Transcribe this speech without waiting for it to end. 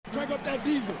rev up that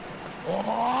diesel.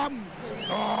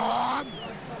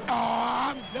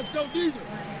 Let's go diesel.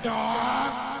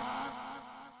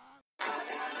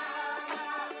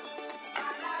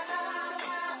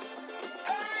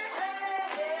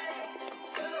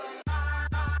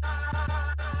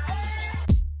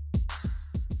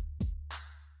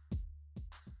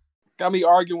 Got me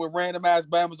arguing with random ass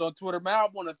Bammers on Twitter. Man, I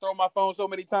want to throw my phone so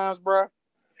many times, bro.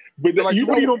 But like, you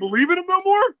don't believe in him no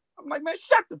more? I'm like, man,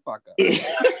 shut the fuck up.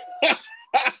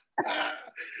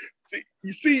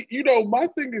 see, my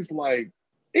thing is like,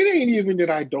 it ain't even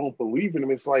that I don't believe in him.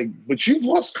 It's like, but you've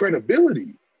lost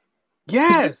credibility.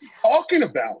 Yes. What are you talking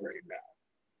about right now?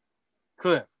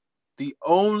 Cliff, the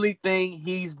only thing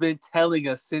he's been telling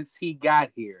us since he got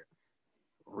here,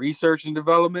 research and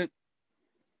development,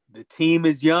 the team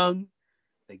is young,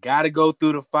 they got to go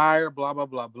through the fire, blah, blah,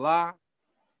 blah, blah.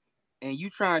 And you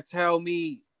trying to tell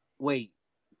me, wait,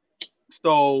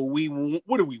 so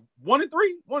what are we, 1-3?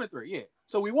 1-3, yeah.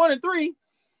 So we 1-3,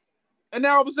 and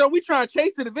now all of a sudden we trying to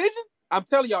chase the division? I'm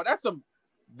telling y'all,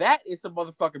 that is some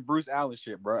motherfucking Bruce Allen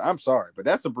shit, bro. I'm sorry, but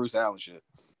that's some Bruce Allen shit.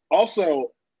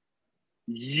 Also,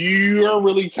 you're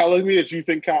really telling me that you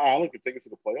think Kyle Allen can take us to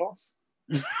the playoffs?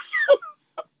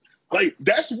 Like,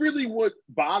 that's really what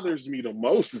bothers me the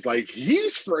most. Is like,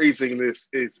 he's phrasing this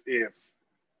as if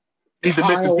he's the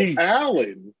missing piece.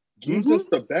 Allen gives us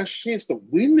the best chance to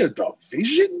win the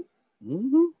division.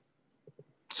 Mm-hmm.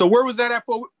 So where was that at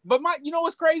for? But you know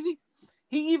what's crazy?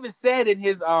 He even said in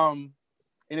his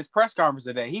press conference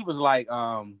today, he was like,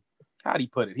 how'd he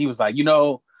put it? He was like,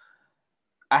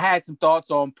 I had some thoughts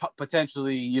on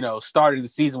potentially, starting the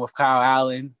season with Kyle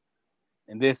Allen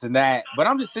and this and that. But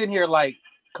I'm just sitting here like,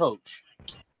 Coach,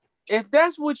 if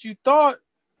that's what you thought,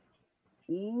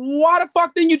 why the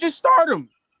fuck didn't you just start him?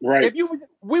 Right.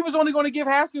 We was only going to give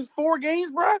Haskins 4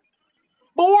 games, bro.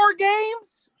 4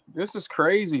 games? This is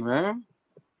crazy, man.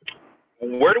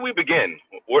 Where do we begin?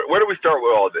 Where do we start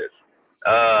with all this?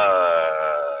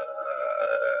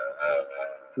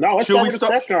 No, let's start with this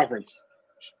press conference.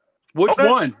 Which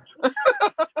one?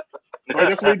 Right,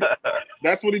 that's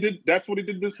what he did. That's what he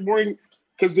did this morning.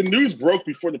 Because the news broke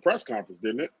before the press conference,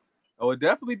 didn't it? Oh, it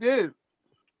definitely did.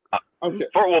 Okay.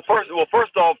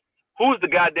 First off, who's the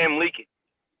goddamn leak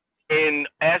in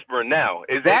Ashburn now?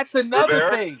 That's another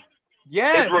Rivera? thing.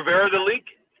 Yes. Is Rivera the leak?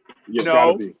 Yeah,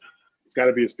 no. It's got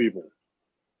to be his people.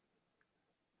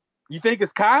 You think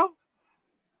it's Kyle?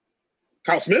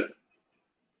 Kyle Smith?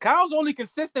 Kyle's only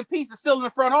consistent piece is still in the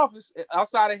front office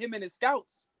outside of him and his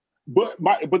scouts. But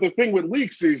the thing with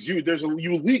leaks is you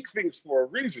leak things for a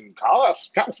reason. Kyle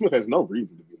Smith has no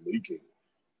reason to be leaking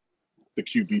the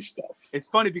QB stuff. It's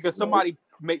funny because somebody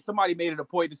made it a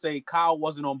point to say Kyle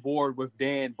wasn't on board with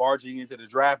Dan barging into the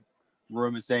draft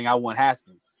room and saying I want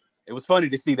Haskins. It was funny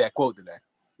to see that quote today,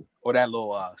 or that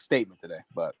little statement today.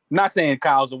 But I'm not saying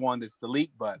Kyle's the one that's the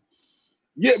leak, but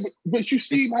yeah. But you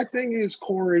see, my thing is,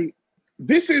 Corey,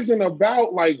 this isn't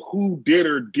about like who did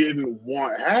or didn't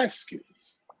want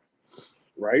Haskins.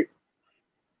 Right?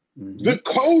 Mm-hmm. The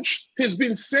coach has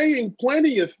been saying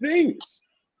plenty of things,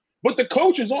 but the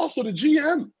coach is also the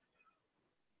GM,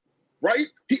 right?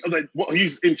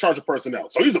 He's in charge of personnel,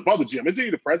 so he's above the GM. Isn't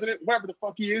he the president? Whatever the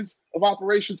fuck he is of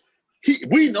operations.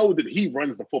 We know that he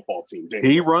runs the football team.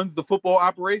 He runs the football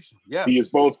operation. Yeah, he is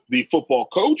both the football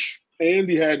coach and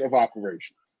the head of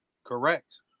operations.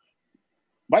 Correct.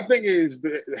 My thing is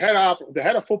the head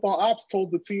of football ops told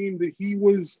the team that he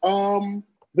was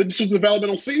this was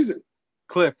developmental season.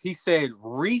 Cliff, he said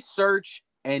research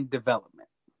and development.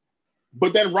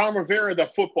 But then Ron Rivera, the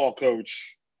football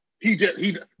coach,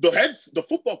 the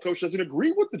football coach doesn't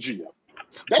agree with the GM.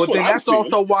 That's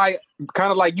also why, kind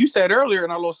of like you said earlier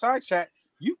in our little side chat,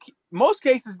 most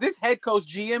cases this head coach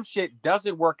GM shit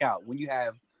doesn't work out when you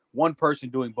have one person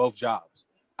doing both jobs.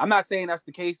 I'm not saying that's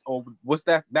the case or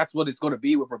that's what it's going to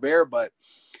be with Rivera, but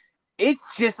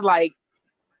it's just like,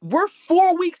 we're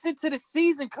 4 weeks into the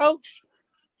season, Coach.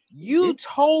 You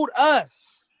told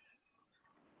us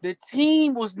the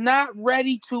team was not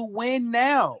ready to win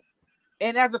now.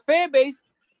 And as a fan base,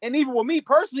 and even with me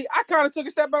personally, I kind of took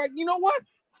a step back. You know what?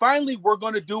 Finally, we're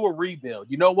going to do a rebuild.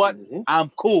 You know what? Mm-hmm.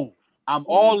 I'm cool. I'm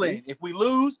all in. If we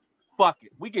lose, fuck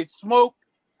it. We get smoked,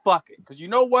 fuck it. Because you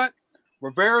know what?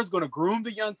 Rivera's going to groom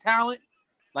the young talent.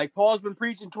 Like Paul's been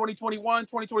preaching 2021,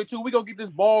 2022. We're going to get this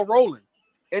ball rolling.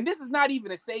 And this is not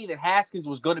even to say that Haskins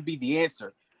was going to be the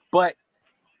answer, but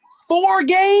 4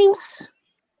 games,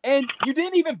 and you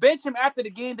didn't even bench him after the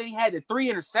game that he had the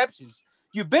 3 interceptions.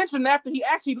 You benched him after he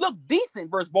actually looked decent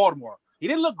versus Baltimore. He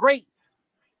didn't look great,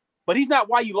 but he's not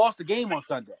why you lost the game on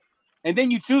Sunday. And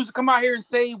then you choose to come out here and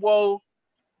say, well,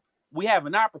 we have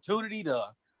an opportunity to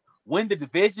win the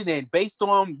division, and based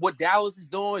on what Dallas is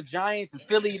doing, Giants and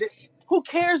Philly, who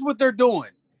cares what they're doing?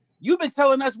 You've been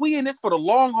telling us we in this for the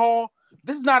long haul.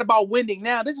 This is not about winning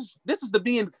now. This is the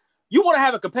being. You want to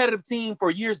have a competitive team for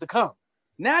years to come.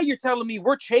 Now you're telling me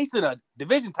we're chasing a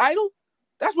division title?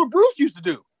 That's what Bruce used to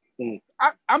do.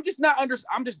 I'm just not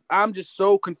I'm just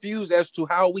so confused as to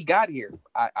how we got here.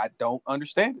 I don't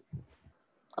understand it.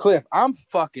 Cliff, I'm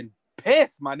fucking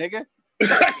pissed, my nigga.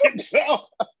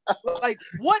 Like,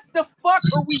 what the fuck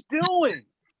are we doing?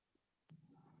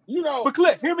 But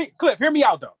Cliff, hear me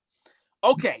out though.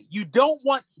 Okay, you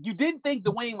didn't think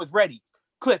Dwayne was ready.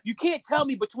 Cliff, you can't tell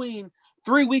me between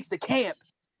 3 weeks of camp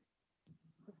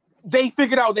they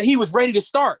figured out that he was ready to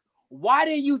start. Why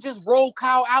didn't you just roll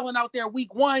Kyle Allen out there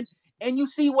week 1 and you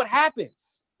see what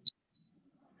happens?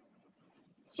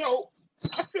 So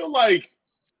I feel like,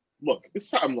 look, this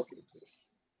is how I'm looking at this.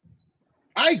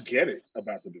 I get it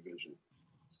about the division.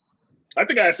 I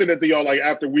think I said that to y'all like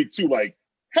after week 2, like,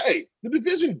 hey, the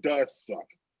division does suck.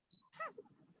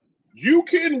 You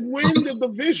can win the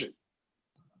division.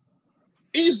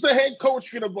 Is the head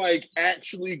coach going to like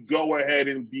actually go ahead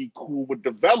and be cool with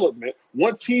development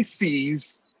once he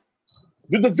sees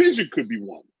the division could be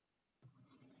won?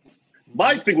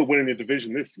 My thing with winning the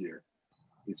division this year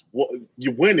is what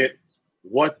you win it.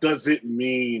 What does it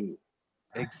mean?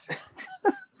 Exactly.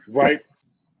 Right?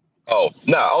 Oh,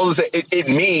 no, I was going to say it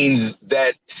means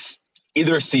that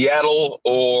either Seattle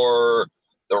or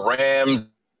the Rams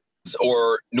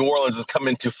or New Orleans is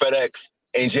coming to FedEx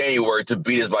in January to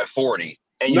beat us by 40.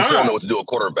 And you still don't know what to do at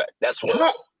quarterback. That's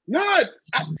what.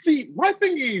 See, my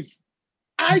thing is,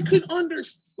 I could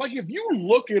understand. Like, if you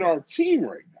look at our team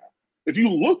right now, if you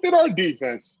looked at our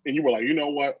defense and you were like, you know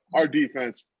what, our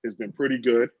defense has been pretty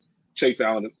good. Chase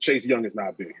Young has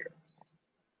not been here.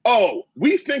 Oh,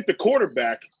 we think the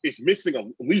quarterback is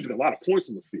leaving a lot of points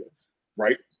in the field,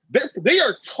 right? They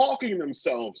are talking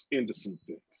themselves into some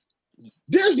things.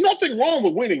 There's nothing wrong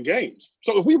with winning games.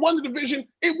 So if we won the division,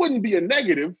 it wouldn't be a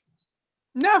negative.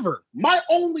 Never. My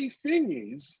only thing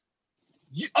is,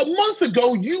 a month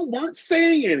ago, you weren't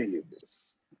saying any of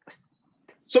this.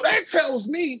 So that tells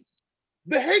me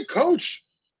the head coach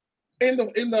and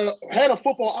the head of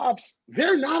football ops,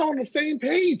 they're not on the same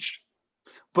page.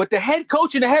 But the head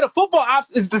coach and the head of football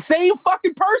ops is the same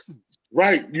fucking person.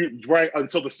 Right. Right,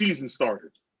 until the season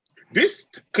started. This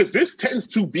tends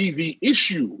to be the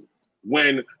issue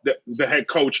when the head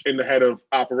coach and the head of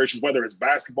operations, whether it's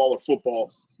basketball or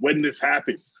football, when this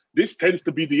happens, this tends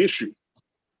to be the issue.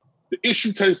 The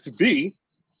issue tends to be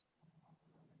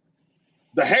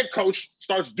the head coach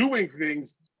starts doing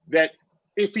things that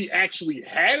if he actually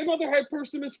had another head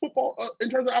person in football, in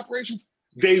terms of operations,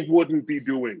 they wouldn't be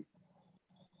doing.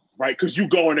 Right? Because you're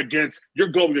going against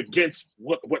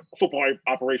what football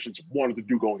operations wanted to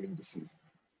do going into the season.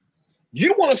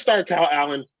 You want to start Kyle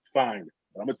Allen, fine.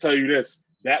 But I'm going to tell you this.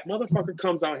 That motherfucker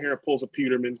comes out here and pulls a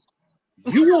Peterman.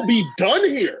 You will be done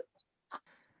here.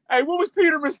 Hey, what was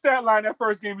Peterman's stat line that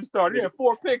first game he started? He had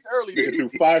 4 picks early. He threw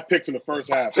 5 picks in the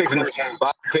first half. 5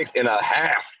 picks in a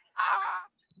half.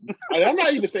 I'm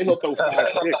not even saying he'll throw 5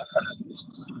 picks.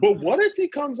 But what if he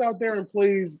comes out there and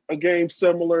plays a game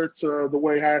similar to the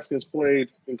way Haskins played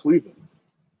in Cleveland?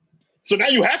 So now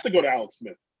you have to go to Alex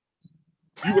Smith.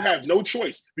 You would have no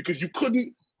choice because you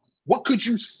couldn't. What could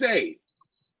you say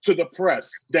to the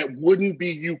press that wouldn't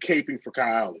be you caping for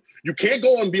Kyle Allen? You can't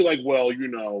go and be like, well, you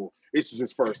know, it's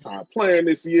his first time playing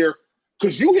this year.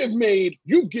 Because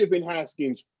you've given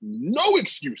Haskins no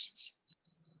excuses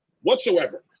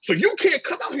whatsoever. So you can't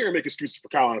come out here and make excuses for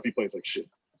Kyle Allen if he plays like shit.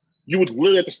 You would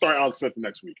literally have to start Alex Smith the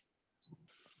next week.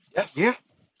 Yeah.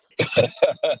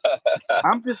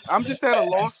 I'm just at a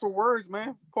loss for words,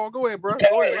 man. Paul, go ahead, bro.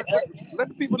 Go ahead. Let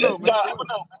the people know, man.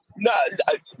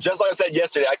 Just like I said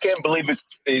yesterday, I can't believe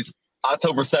it's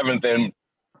October 7th and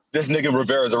this nigga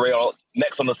Rivera is already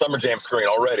next on the Summer Jam screen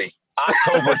already.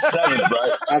 October 7th, bro.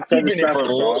 October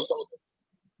 7th,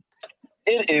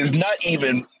 it is not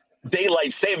even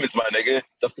daylight savings, my nigga.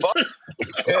 The fuck?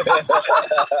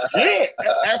 Yeah.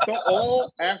 After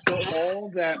all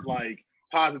that like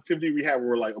positivity we have,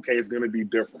 we're like, okay, it's gonna be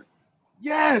different.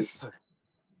 Yes.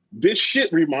 This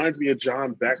shit reminds me of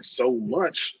John Beck so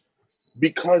much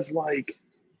because like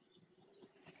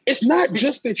it's not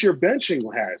just that you're benching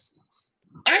Haskins.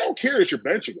 I don't care that you're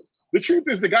benching him. The truth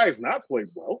is the guy has not played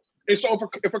well. And so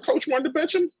if a coach wanted to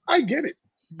bench him, I get it.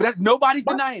 But nobody's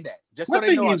denying that. Just so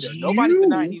they know out there. Nobody's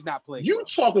denying he's not playing. You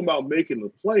talking about making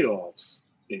the playoffs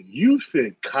and you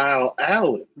think Kyle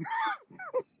Allen.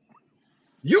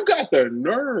 You got the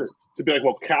nerve to be like,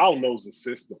 well, Kyle knows the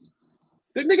system.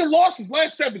 That nigga lost his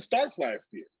last 7 starts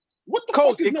last year. What the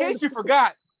Coach, fuck is in case you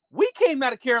forgot, We came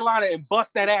out of Carolina and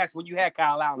bust that ass when you had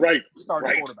Kyle Allen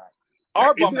starting quarterback.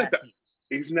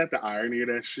 Isn't that the irony of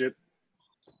that shit?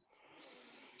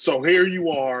 So here you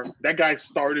are. That guy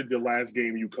started the last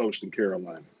game you coached in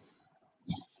Carolina,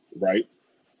 right?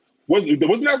 Wasn't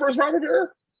that versus Ron Rivera?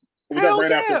 Hell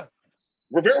yeah.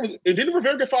 After? Didn't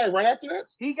Rivera get fired right after that?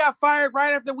 He got fired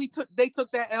right after they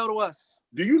took that L to us.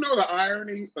 Do you know the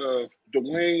irony of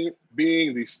Dwayne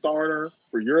being the starter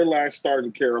for your last start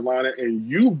in Carolina and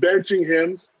you benching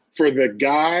him for the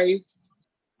guy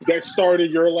that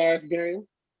started your last game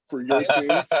for your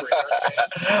team?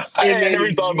 I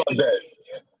never thought about that.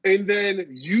 And then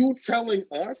you telling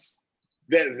us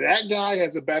that guy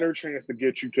has a better chance to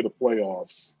get you to the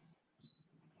playoffs.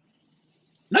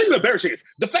 Not even a better chance.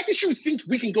 The fact that you think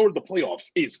we can go to the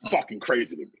playoffs is fucking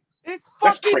crazy to me. It's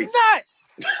fucking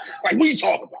nuts. Like, what are you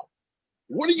talking about?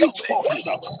 What are you talking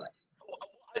about?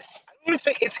 I don't even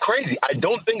think it's crazy. I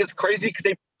don't think it's crazy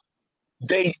because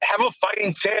they have a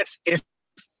fighting chance if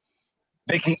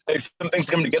they can. If some things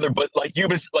come together. But like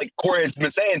Corey has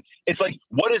been saying, it's like,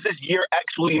 what does this year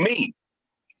actually mean?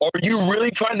 Are you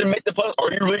really trying to make the playoffs?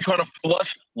 Are you really trying to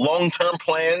flush long-term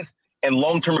plans and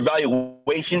long-term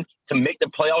evaluation to make the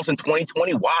playoffs in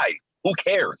 2020? Why? Who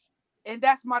cares? And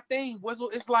that's my thing,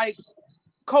 Wizzle. It's like,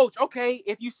 Coach, okay,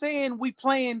 if you're saying we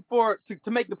playing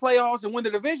to make the playoffs and win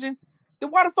the division, then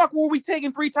why the fuck were we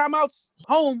taking 3 timeouts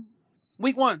home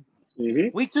week 1?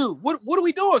 Mm-hmm. Week 2? What are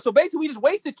we doing? So basically, we just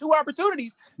wasted 2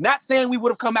 opportunities. Not saying we would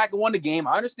have come back and won the game.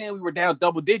 I understand we were down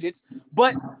double digits,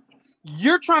 but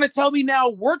you're trying to tell me now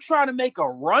we're trying to make a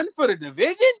run for the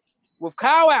division with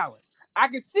Kyle Allen. I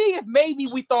can see if maybe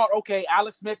we thought, okay,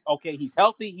 Alex Smith, okay, he's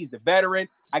healthy, he's the veteran.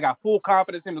 I got full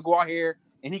confidence in him to go out here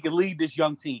and he can lead this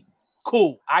young team.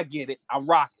 Cool, I get it. I'm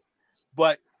rocking.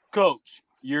 But, Coach,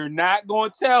 you're not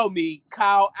going to tell me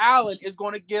Kyle Allen is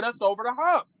going to get us over the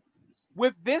hump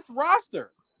with this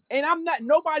roster. And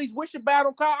nobody's wishing bad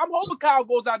on Kyle. I'm hoping Kyle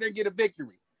goes out there and get a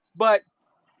victory. But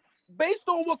based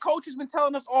on what Coach has been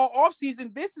telling us all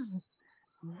offseason, this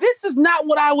is not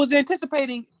what I was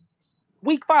anticipating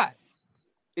week 5.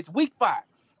 It's week 5.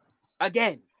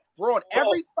 Again, we're on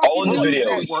every fucking news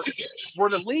network. We're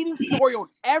the leading story on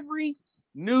every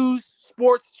news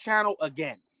sports channel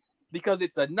again. Because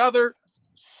it's another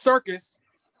circus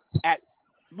at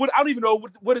what I don't even know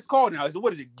what it's called now.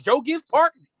 What is it? Joe Gibbs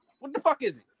Park? What the fuck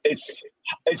is it?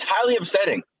 It's highly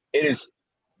upsetting. It is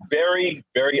very,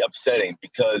 very upsetting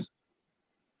because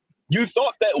you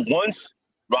thought that once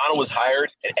Ronald was hired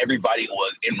and everybody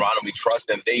was in Ronald, we trust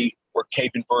them, they were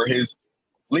caping for his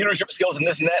leadership skills and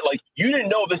this and that. Like, you didn't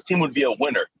know if this team would be a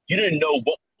winner. You didn't know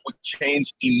what would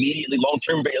change immediately long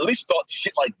term, but at least thought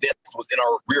shit like this was in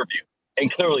our rear view.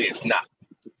 And clearly it's not.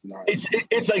 It's not.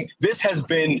 It's like this has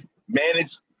been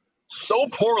managed so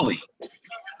poorly.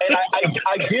 And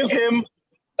I give him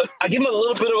a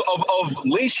little bit of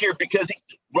leash here because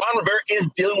Ron Rivera is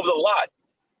dealing with a lot.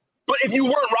 But if you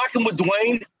weren't rocking with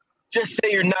Dwayne, just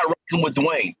say you're not rocking with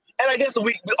Dwayne. And I guess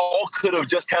we all could have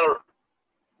just kind of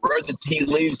read the tea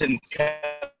leaves and kind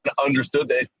of understood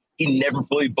that he never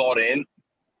fully bought in.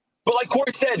 But like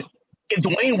Corey said, if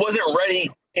Dwayne wasn't ready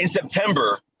in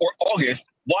September or August,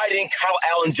 why didn't Kyle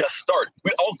Allen just start?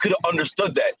 We all could have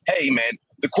understood that. Hey, man,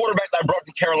 the quarterback that I brought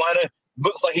from Carolina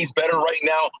looks like he's better right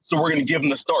now, so we're going to give him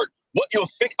the start. What you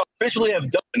officially have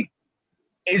done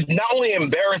is not only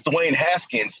embarrass Dwayne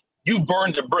Haskins, you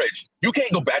burned the bridge. You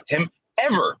can't go back to him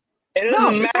ever. And it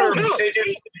doesn't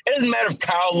matter if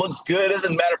Kyle looks good. It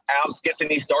doesn't matter if Alex gets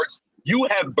any starts. You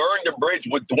have burned the bridge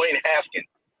with Dwayne Haskins.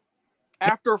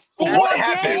 After 4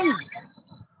 games.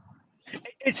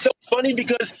 It's so funny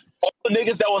because all the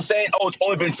niggas that was saying, oh, it's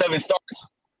only been 7 starts.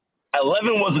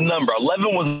 11 was the number.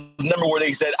 11 was the number where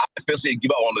they said, I officially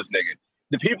give up on this nigga.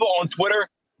 The people on Twitter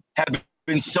have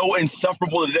been so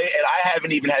insufferable today, and I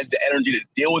haven't even had the energy to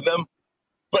deal with them.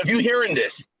 But if you're hearing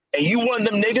this and you one of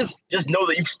them niggas, just know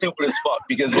that you stupid as fuck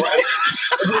because real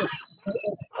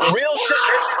shit.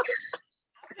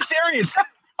 I'm serious.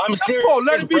 I'm serious. Oh,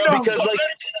 let it be known.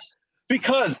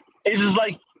 Because it's just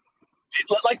like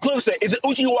Cliff said, is it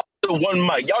Uchi Wada one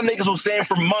mic? Y'all niggas was saying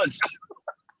for months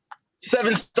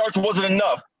 7 starts wasn't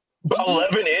enough. But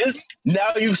 11 is?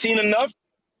 Now you've seen enough?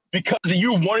 Because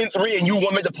you 1-3 and you want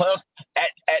to make the playoffs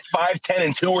at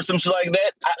 5-10-2 or some shit like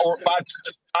that, or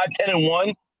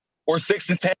 5-10-1 or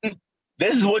 6-10.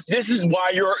 This is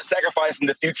why you're sacrificing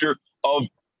the future of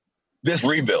this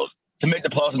rebuild to make the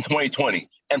playoffs in 2020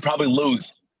 and probably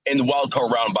lose in the wild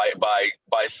card round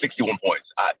by 61 points.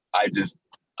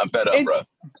 I'm fed up, bro.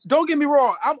 Don't get me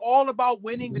wrong. I'm all about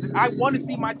winning. I want to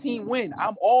see my team win.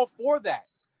 I'm all for that.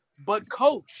 But,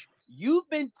 Coach, you've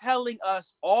been telling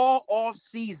us all off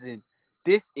season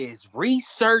This is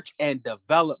research and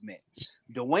development.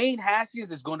 Dwayne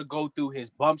Haskins is going to go through his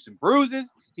bumps and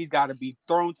bruises. He's got to be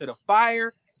thrown to the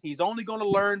fire. He's only going to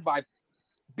learn by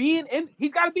being in.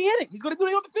 He's got to be in it. He's going to be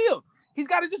on the field. He's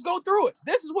got to just go through it.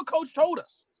 This is what Coach told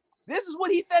us. This is what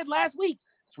he said last week.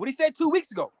 It's what he said 2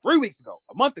 weeks ago, 3 weeks ago,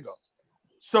 a month ago.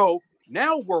 So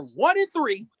now we're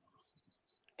 1-3,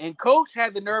 and Coach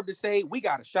had the nerve to say we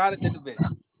got a shot at the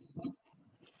division.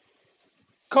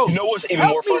 Coach, you know what's even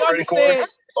more frustrating, Corey?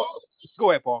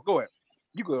 Go ahead, Paul. Go ahead.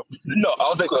 You go. No, I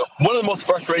was like, one of the most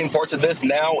frustrating parts of this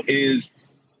now is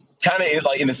kind of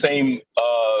like in the same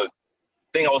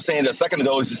thing I was saying a second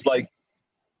ago. Is just like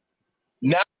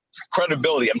now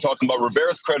credibility. I'm talking about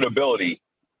Rivera's credibility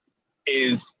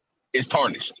is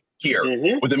tarnished here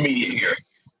with the media here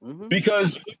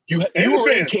because you were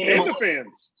in camp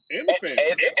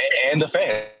and the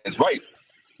fans, right?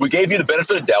 We gave you the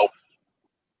benefit of the doubt.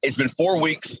 It's been 4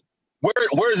 weeks.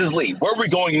 Where is his lead? Where are we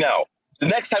going now? The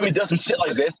next time he does some shit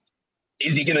like this,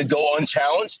 is he going to go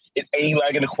unchallenged? Is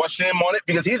anybody going to question him on it?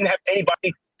 Because he doesn't have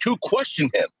anybody to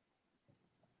question him.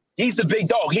 He's the big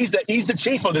dog. He's the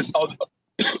chief of this.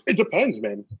 It depends,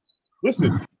 man.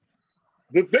 Listen,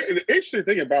 the interesting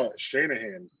thing about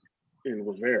Shanahan and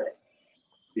Rivera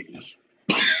is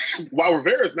while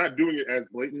Rivera is not doing it as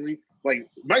blatantly, like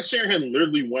Mike Shanahan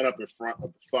literally went up in front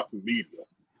of the fucking media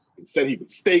and said he would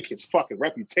stake his fucking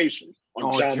reputation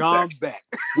on John Beck,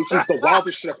 which is the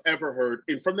wildest shit I've ever heard.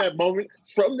 And from that moment,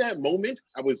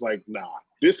 I was like, nah,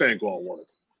 this ain't gonna work.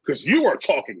 Because you are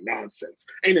talking nonsense.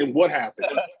 And then what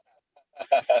happened?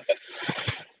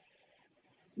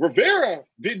 Rivera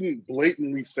didn't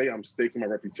blatantly say I'm staking my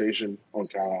reputation on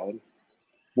Kyle Allen.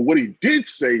 But what he did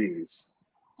say is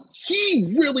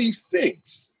he really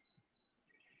thinks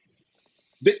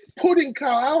that putting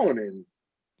Kyle Allen in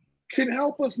can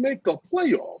help us make the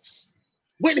playoffs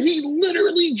when he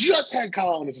literally just had Kyle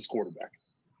Allen as his quarterback.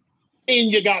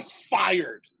 And you got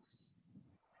fired.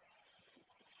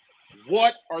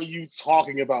 What are you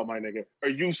talking about, my nigga? Are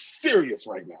you serious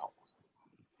right now?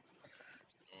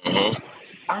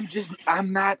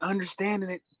 I'm not understanding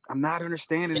it. I'm not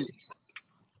understanding it.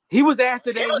 He was asked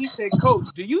today, he said, Coach,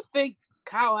 do you think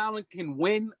Kyle Allen can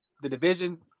win the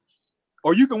division?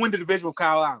 Or you can win the division with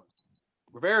Kyle Allen?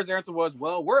 Rivera's answer was,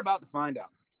 well, we're about to find out.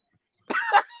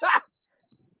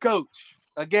 Coach,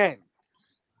 again,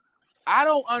 I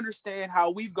don't understand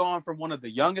how we've gone from one of the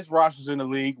youngest rosters in the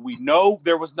league. We know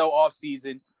there was no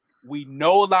offseason. We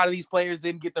know a lot of these players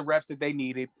didn't get the reps that they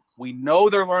needed. We know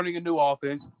they're learning a new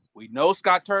offense. We know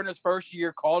Scott Turner's first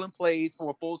year calling plays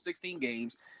for a full 16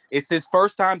 games. It's his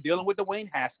first time dealing with Dwayne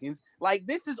Haskins. Like,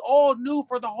 this is all new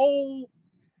for the whole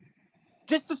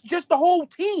just the whole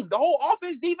team. The whole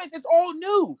offense, defense is all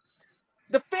new.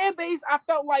 The fan base, I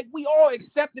felt like we all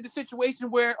accepted the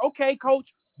situation where, okay,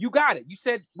 Coach, you got it. You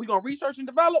said we're going to research and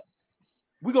develop.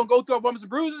 We're going to go through our bumps and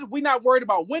bruises. We're not worried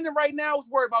about winning right now.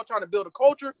 We're worried about trying to build a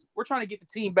culture. We're trying to get the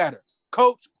team better.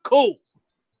 Coach, cool.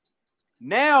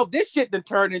 Now this shit done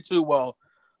turned into, well,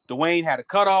 Dwayne had a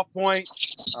cutoff point.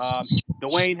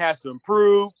 Dwayne has to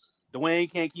improve.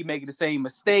 Dwayne can't keep making the same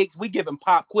mistakes. We give him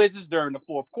pop quizzes during the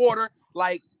fourth quarter.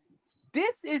 Like,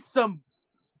 this is some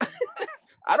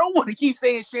I don't want to keep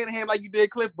saying Shanahan like you did,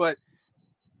 Cliff, but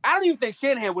I don't even think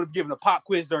Shanahan would have given a pop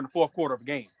quiz during the fourth quarter of a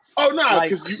game. Oh, no,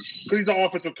 because he's an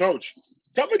offensive coach.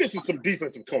 Some of this is some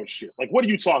defensive coach shit. Like, what are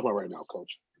you talking about right now,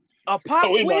 Coach? A pop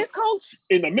quiz, Coach?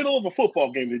 In the middle of a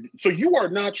football game. So you are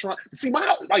not trying. See,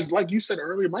 like you said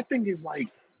earlier, my thing is like,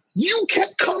 you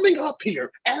kept coming up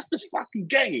here after fucking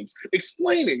games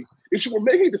explaining that you were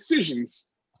making decisions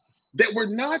that were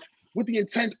not with the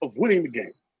intent of winning the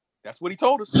game. That's what he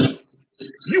told us.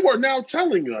 You are now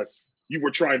telling us you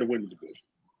were trying to win the division.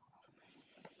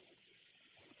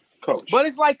 Coach. But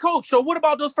it's like, Coach, so what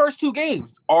about those first two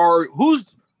games? Are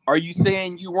you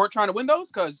saying you weren't trying to win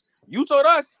those? Because you told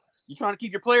us you're trying to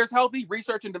keep your players healthy,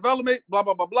 research and development, blah,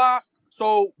 blah, blah, blah.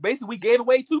 So basically we gave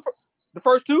away two for the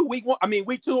first two, week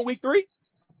 2 and week 3.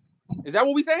 Is that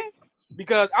what we saying?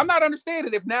 Because I'm not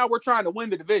understanding if now we're trying to win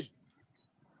the division.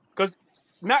 Because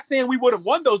I'm not saying we would have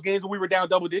won those games when we were down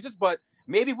double digits, but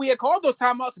maybe if we had called those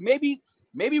timeouts, maybe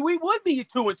we would be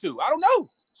 2-2. I don't know.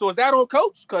 So is that on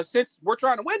Coach? Because since we're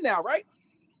trying to win now, right?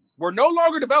 We're no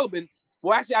longer developing.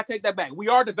 Well, actually, I take that back. We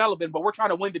are developing, but we're trying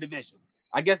to win the division.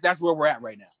 I guess that's where we're at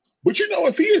right now. But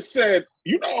if he had said,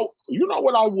 you know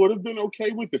what I would have been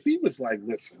okay with? If he was like,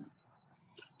 listen,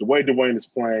 the way Dwayne is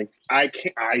playing, I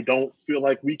don't feel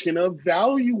like we can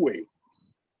evaluate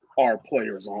our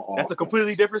players on offense. That's a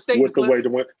completely different statement. With the way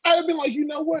Dwayne, I'd have been like, you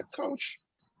know what, Coach?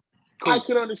 Cool. I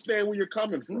can understand where you're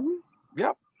coming from. Mm-hmm.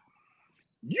 Yep.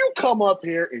 You come up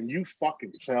here and you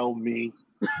fucking tell me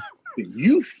that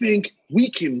you think we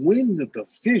can win the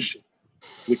division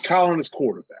with Colin as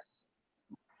quarterback.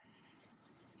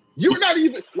 You're not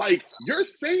even like you're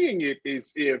saying it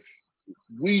as if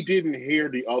we didn't hear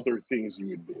the other things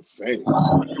you had been saying.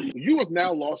 You have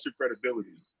now lost your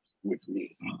credibility with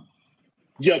me.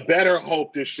 You better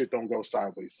hope this shit don't go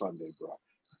sideways Sunday, bro.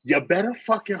 You better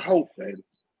fucking hope, man.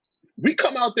 We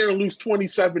come out there and lose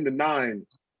 27-9.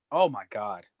 Oh my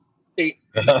God.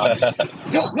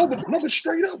 No, but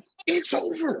straight up, it's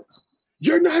over.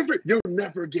 You'll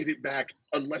never get it back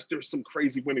unless there's some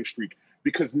crazy winning streak.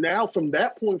 Because now from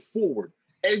that point forward,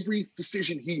 every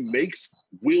decision he makes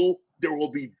there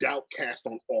will be doubt cast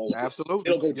on all of it.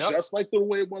 Absolutely. It'll go just like the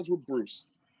way it was with Bruce.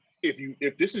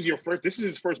 If this is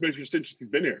his first major since he's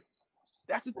been here.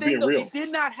 That's the thing, though. It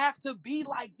did not have to be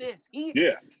like this.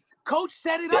 Coach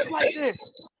set it up like this.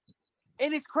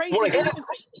 And it's crazy.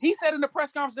 He said in the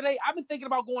press conference today, I've been thinking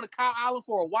about going to Kyle Allen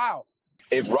for a while.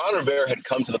 If Ron Rivera had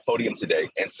come to the podium today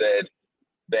and said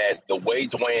that the way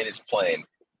Dwayne is playing,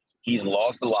 he's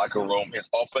lost the locker room, his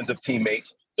offensive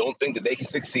teammates don't think that they can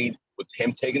succeed with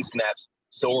him taking snaps,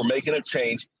 so we're making a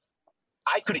change,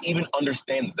 I could even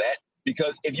understand that.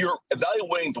 Because if you're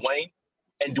evaluating Dwayne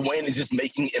and Dwayne is just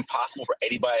making it impossible for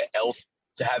anybody else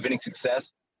to have any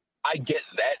success, I get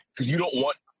that because you don't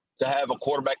want to have a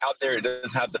quarterback out there that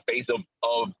doesn't have the faith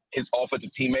of his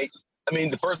offensive teammates. I mean,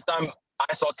 the first time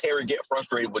I saw Terry get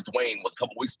frustrated with Dwayne was a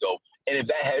couple weeks ago, and if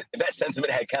that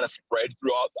sentiment had kind of spread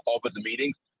throughout the offensive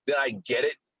meetings, then I get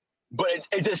it. But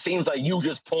it just seems like you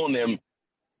just pulling them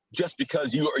just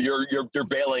because you're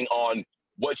bailing on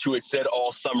what you had said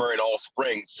all summer and all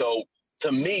spring. So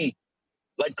to me,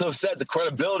 like Cliff said, the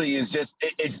credibility is just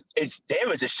it's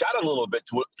damaged. It's shot a little bit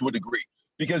to a degree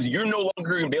because you're no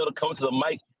longer going to be able to come to the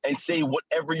mic and say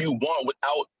whatever you want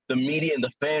without the media and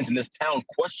the fans in this town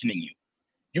questioning you.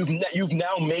 You've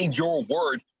now made your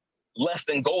word less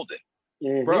than golden.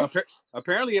 Mm-hmm. Bro,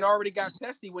 apparently it already got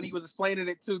testy when he was explaining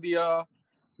it to the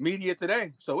media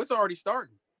today. So it's already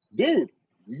starting. Dude,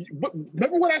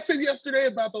 remember what I said yesterday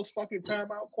about those fucking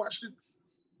timeout questions?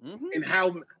 Mm-hmm. And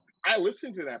how I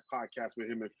listened to that podcast with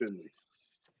him and Finley.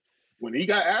 When he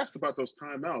got asked about those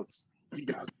timeouts, he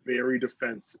got very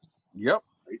defensive. Yep.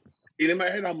 Right? And in my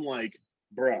head, I'm like,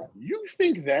 bro, you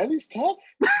think that is tough?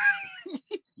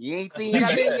 You ain't seen Did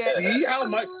that you yet.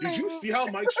 did you see how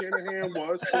Mike Shanahan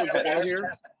was towards the end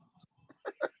here?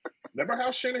 Remember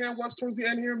how Shanahan was towards the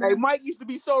end here, man? Hey, Mike used to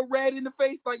be so red in the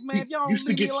face, like, man, y'all don't used to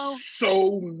leave me get alone.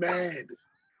 so mad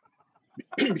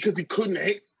because he couldn't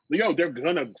hate. Yo, they're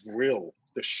gonna grill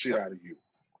the shit out of you.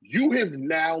 You have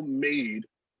now made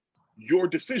your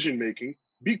decision making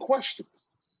be questioned.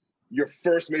 Your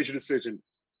first major decision,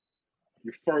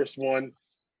 your first one,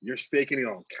 you're staking it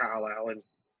on Kyle Allen.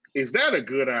 Is that a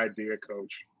good idea,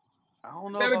 Coach? I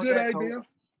don't know. Is that about a good that, idea? Coach.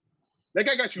 That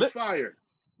guy got you fired.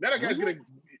 Now that guy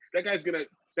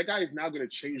is now gonna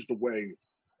change the way.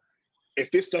 If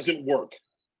this doesn't work,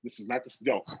 this is not the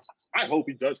yo. I hope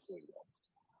he does play well.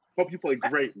 Hope you play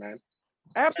great, man.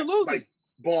 Absolutely. Like,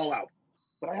 ball out.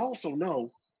 But I also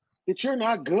know that you're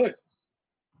not good.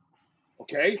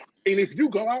 Okay? And if you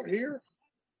go out here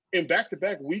in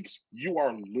back-to-back weeks, you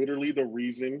are literally the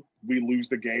reason we lose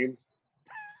the game.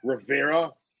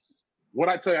 Rivera, what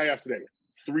I tell you yesterday,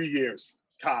 3 years,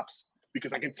 tops.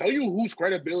 Because I can tell you whose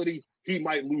credibility he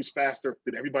might lose faster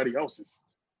than everybody else's.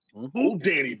 Mm-hmm. Old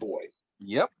Danny boy.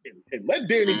 Yep. And let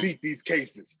Danny beat these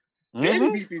cases. Mm-hmm.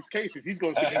 Danny beat these cases. He's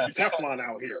going to get you Teflon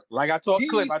out here. Like I told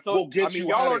Cliff,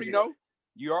 y'all already here. know.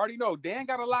 You already know. Dan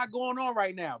got a lot going on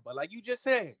right now. But like you just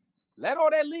said, let all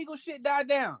that legal shit die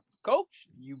down. Coach,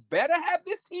 you better have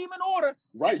this team in order.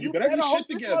 Right. You better have your shit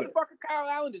together. This motherfucker Kyle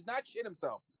Allen does not shit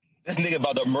himself. This nigga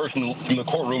about to emerge from the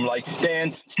courtroom like,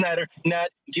 Dan Snyder,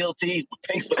 not guilty.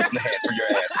 Pink slips in the hand for your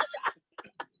ass.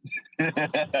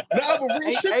 Nah, but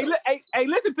real shit. Hey,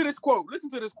 listen to this quote. Listen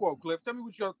to this quote, Cliff. Tell me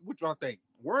what y'all think.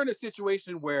 We're in a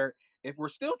situation where if we're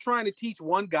still trying to teach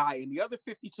one guy and the other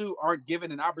 52 aren't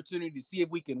given an opportunity to see if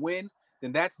we can win,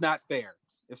 then that's not fair.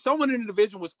 If someone in the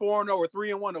division was 4-0 or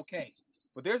 3-1, okay.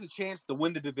 But there's a chance to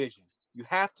win the division. You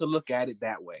have to look at it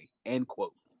that way. End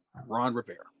quote. Ron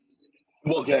Rivera.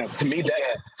 Well, to me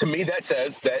that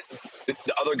says that the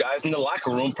other guys in the locker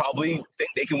room probably think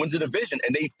they can win the division,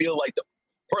 and they feel like the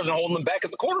person holding them back is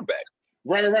the quarterback.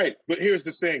 Right. But here's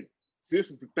the thing. See,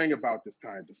 this is the thing about this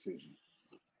time decision.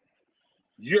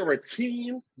 You're a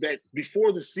team that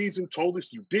before the season told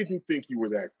us you didn't think you were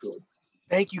that good.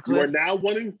 Thank you, Cliff. You are now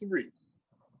 1-3.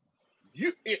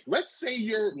 Let's say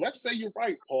you're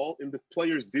right, Paul, and the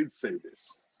players did say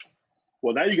this.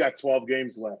 Well, now you got 12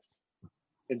 games left.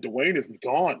 And Dwayne is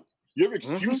gone. Your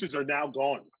excuses are now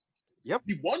gone. Yep.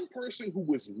 The one person who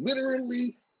was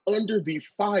literally under the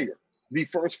fire the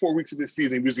first 4 weeks of this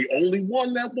season, was the only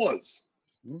one that was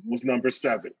number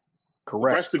 7.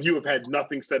 Correct. The rest of you have had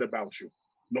nothing said about you.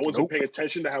 No one's Nope. been paying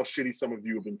attention to how shitty some of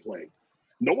you have been playing.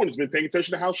 No one's been paying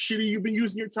attention to how shitty you've been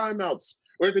using your timeouts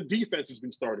or the defense has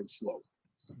been starting slow.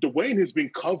 Dwayne has been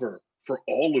cover for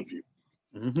all of you.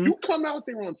 Mm-hmm. You come out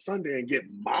there on Sunday and get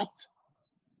mopped,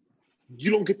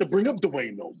 you don't get to bring up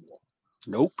Dwayne no more.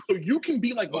 Nope. So you can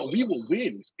be like, well, we will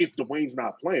win if Dwayne's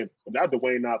not playing. But now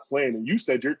Dwayne not playing, and you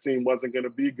said your team wasn't going to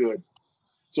be good.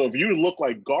 So if you look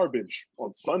like garbage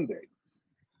on Sunday,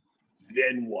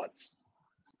 then what?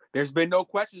 There's been no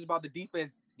questions about the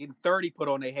defense getting 30 put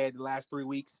on their head the last 3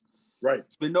 weeks. Right.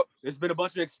 There's been a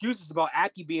bunch of excuses about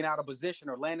Aki being out of position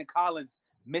or Landon Collins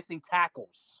missing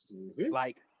tackles. Mm-hmm.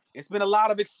 Like, it's been a lot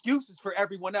of excuses for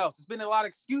everyone else. It's been a lot of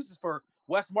excuses for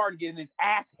Wes Martin getting his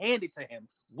ass handed to him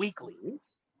weekly.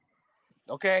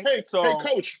 Okay? Hey,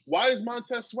 Coach, why is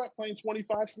Montez Sweat playing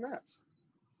 25 snaps?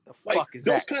 The fuck is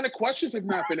those that? Those kind of questions have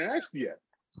not been asked yet.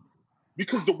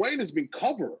 Because Dwayne has been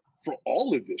covered for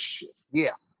all of this shit.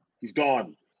 Yeah. He's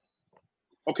gone.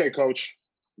 Okay, Coach,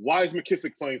 why is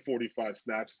McKissick playing 45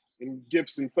 snaps and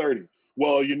Gibson 30?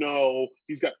 Well,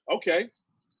 he's got – okay.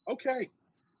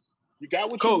 You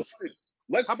got what Coach, you wanted.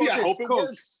 Let's see. I hope it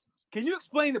works. Can you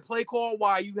explain the play call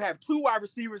why you have 2 wide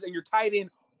receivers and your tight end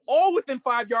all within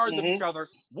 5 yards of each other?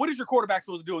 What is your quarterback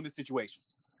supposed to do in this situation?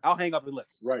 I'll hang up and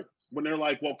listen. Right. When they're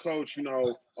like, well, Coach,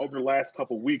 over the last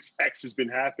couple of weeks, X has been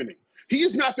happening. He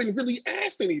has not been really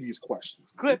asked any of these questions.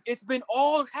 Cliff, it's been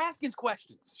all Haskins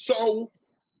questions. So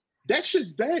that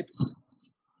shit's dead.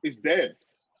 It's dead.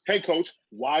 Hey, Coach,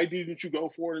 why didn't you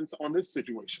go for it on this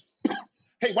situation?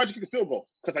 Hey, why'd you kick a field goal?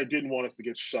 Because I didn't want us to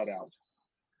get shut out.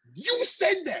 You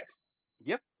said that.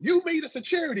 Yep. You made us a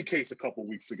charity case a couple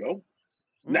weeks ago.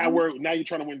 Mm-hmm. Now you're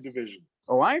trying to win the division.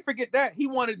 Oh, I ain't forget that. He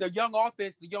wanted the young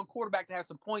offense, the young quarterback to have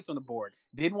some points on the board.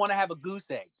 Didn't want to have a goose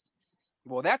egg.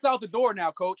 Well, that's out the door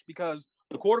now, Coach, because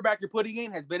the quarterback you're putting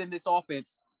in has been in this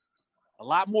offense a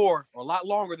lot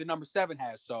longer than number 7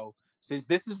 has. So since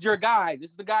this is your guy,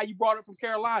 this is the guy you brought up from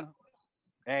Carolina.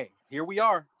 Hey, here we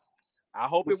are. I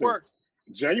hope it works.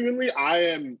 Genuinely,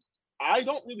 I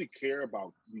don't really care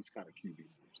about these kind of QB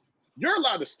moves. You're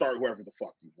allowed to start whoever the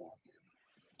fuck you want.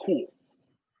 Cool.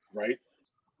 Right?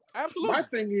 Absolutely. My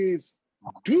thing is,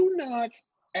 do not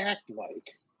act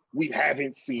like we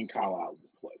haven't seen Kyle Allen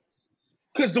play.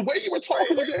 Because the way you were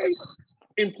talking today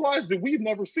implies that we've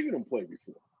never seen him play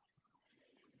before.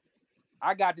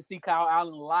 I got to see Kyle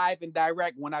Allen live and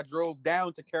direct when I drove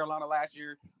down to Carolina last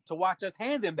year to watch us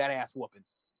hand them that ass whooping.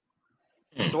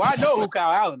 So I know who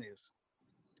Kyle Allen is.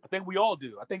 I think we all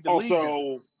do. I think the league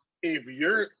also, if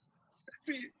you're –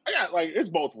 see, I got it's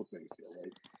multiple things here,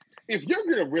 right? If you're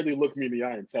going to really look me in the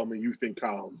eye and tell me you think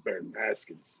Kyle Allen's better than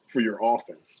Haskins for your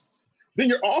offense, then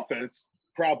your offense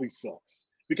probably sucks.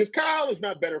 Because Kyle is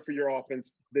not better for your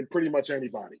offense than pretty much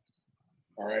anybody.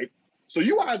 All right? So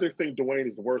you either think Dwayne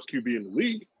is the worst QB in the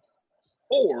league,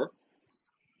 or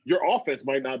your offense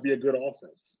might not be a good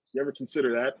offense. You ever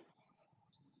consider that?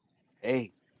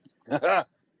 Hey.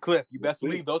 Cliff, you best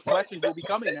believe those questions will be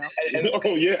coming now. And let's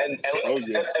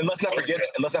not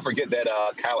forget that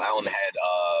Kyle Allen had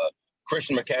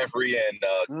Christian McCaffrey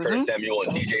and Curtis Samuel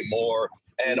and DJ Moore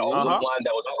and also a line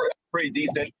that was pretty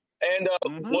decent and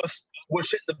was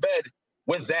shit to bed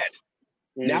with that.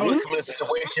 Now he's coming in a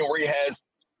situation where he has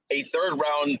a 3rd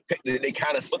round pick that they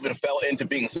kind of slipped and fell into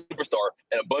being a superstar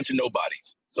and a bunch of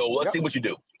nobodies. So let's see what you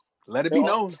do. Let it be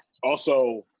known.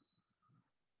 Also,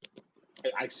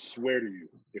 I swear to you,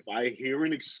 if I hear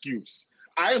an excuse,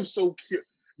 I am so curious.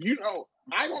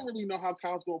 I don't really know how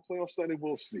Kyle's going to play on Sunday.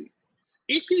 We'll see.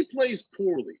 If he plays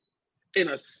poorly and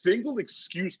a single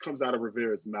excuse comes out of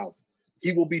Rivera's mouth,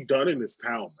 he will be done in this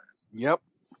town, man. Yep.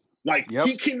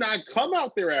 He cannot come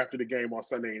out there after the game on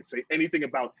Sunday and say anything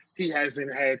about he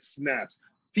hasn't had snaps.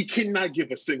 He cannot give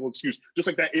a single excuse. Just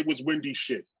like that, it was windy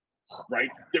shit,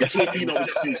 right? There can't be no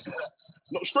excuses.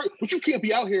 No, straight, but you can't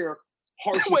be out here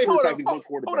harshly criticizing one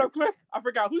quarterback. Hold up, Cliff. I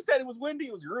forgot. Who said it was windy?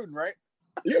 It was Gruden, right?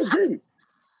 Yeah, it was Gruden.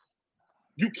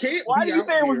 You can't. Why did you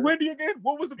say it was windy again?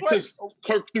 What was the play? Because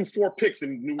Kirk threw 4 picks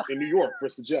in New York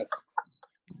versus the Jets.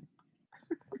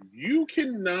 You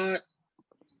cannot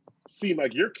seem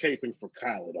like you're caping for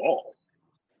Kyle at all.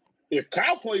 If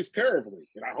Kyle plays terribly,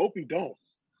 and I hope he don't,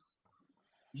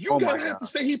 you gotta have to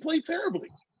say he played terribly.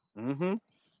 Mm-hmm.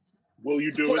 Will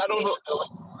you do it? I don't know.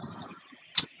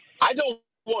 I don't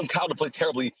want Kyle to play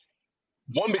terribly.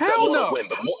 One, because I want to win,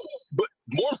 but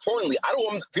more importantly, I don't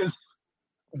want because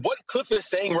what Cliff is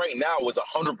saying right now was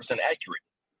 100% accurate.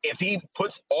 If he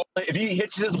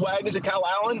hitches his wagon to Kyle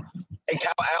Allen and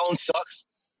Kyle Allen sucks,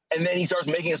 and then he starts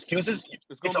making excuses,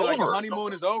 it's going to be over. like the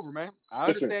honeymoon is over, man. I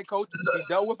understand, Coach. He's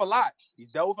dealt with a lot. He's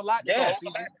dealt with a lot this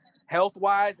offseason,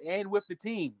 health-wise and with the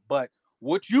team. But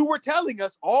what you were telling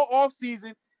us all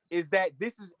offseason is that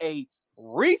this is a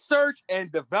research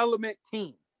and development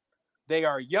team. They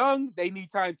are young. They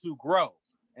need time to grow.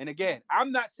 And again,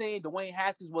 I'm not saying Dwayne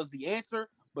Haskins was the answer,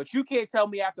 but you can't tell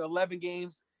me after 11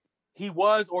 games he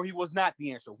was or he was not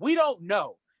the answer. We don't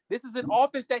know. This is an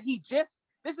offense that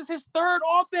this is his third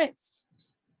offense.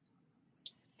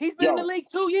 He's been in the league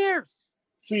 2 years.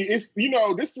 See, it's,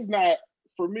 this is not,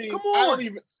 for me, Come on. I don't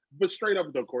even, but straight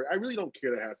up though, Corey, I really don't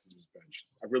care that Haskins was benched.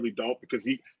 I really don't, because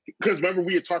remember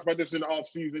we had talked about this in the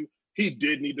offseason. He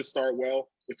did need to start well.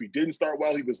 If he didn't start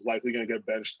well, he was likely going to get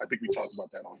benched. I think we talked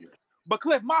about that on here. But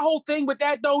Cliff, my whole thing with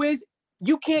that though is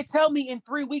you can't tell me in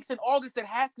 3 weeks in August that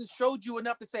Haskins showed you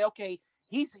enough to say, okay,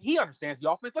 he understands the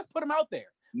offense. Let's put him out there.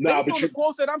 Based on the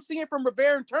quotes that I'm seeing from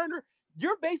Rivera and Turner,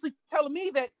 you're basically telling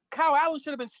me that Kyle Allen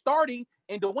should have been starting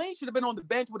and Dwayne should have been on the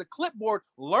bench with a clipboard,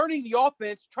 learning the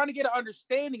offense, trying to get an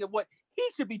understanding of what he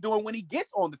should be doing when he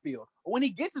gets on the field or when he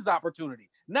gets his opportunity.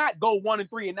 Not go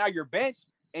 1-3 and now you're benched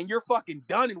and you're fucking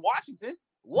done in Washington.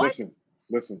 What?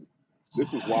 Listen.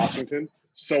 This is Washington.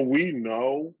 So we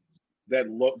know that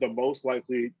the most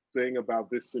likely thing about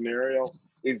this scenario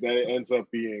is that it ends up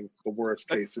being the worst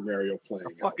case scenario playing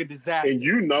out. Fucking disaster. And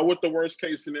you know what the worst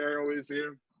case scenario is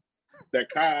here? That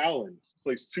Kyle Allen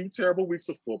plays 2 terrible weeks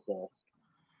of football.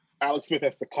 Alex Smith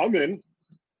has to come in.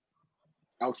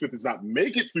 Alex Smith does not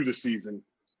make it through the season.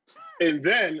 And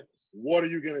then what are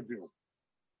you going to do?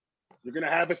 You're going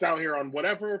to have us out here on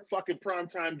whatever fucking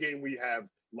primetime game we have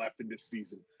left in this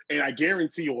season. And I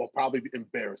guarantee you we'll probably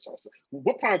embarrass ourselves.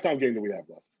 What primetime game do we have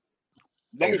left?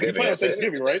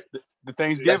 Thanksgiving, right? The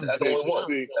Thanksgiving. That's the only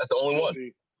one. That's the only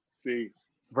one. See.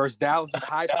 Versus Dallas is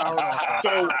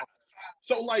high-powered.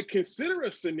 So, consider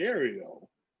a scenario.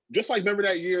 Just like, remember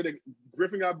that year that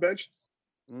Griffin got benched?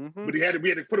 Mm-hmm. But we had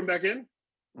to put him back in?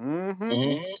 Mm-hmm.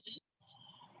 Mm-hmm.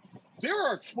 There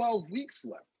are 12 weeks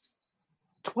left.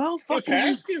 12 fucking weeks. If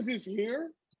Haskins is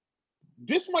here,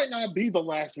 this might not be the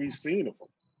last we've seen of him.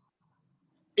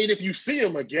 And if you see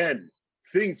him again,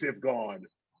 things have gone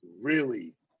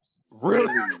really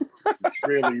bad.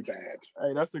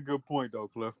 Hey, that's a good point, though,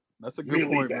 Cliff. That's a good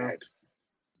point, bad.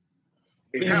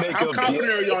 And how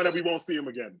confident are y'all that we won't see him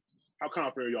again? How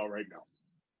confident are y'all right now?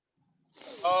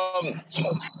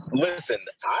 Listen,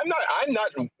 I'm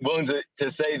not willing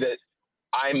to say that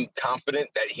I'm confident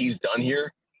that he's done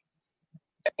here.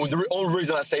 And the only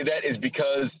reason I say that is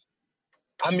because,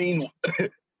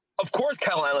 of course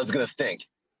Kyle Allen is going to stink.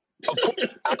 Of course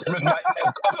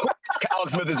Kyle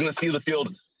Smith is going to see the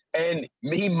field, and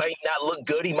he might not look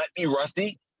good. He might be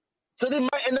rusty. So they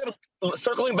might end up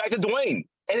circling back to Dwayne.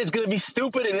 And it's going to be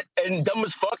stupid and dumb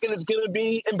as fuck, and it's going to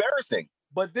be embarrassing.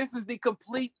 But this is the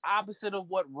complete opposite of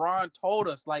what Ron told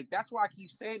us. That's why I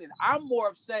keep saying it. I'm more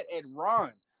upset at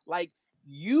Ron.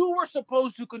 You were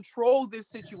supposed to control this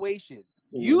situation.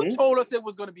 Mm-hmm. You told us it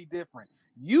was going to be different.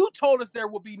 You told us there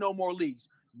will be no more leagues.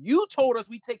 You told us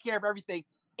we take care of everything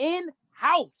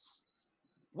in-house.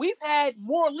 We've had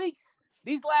more leaks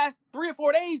these last 3 or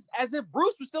 4 days as if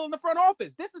Bruce was still in the front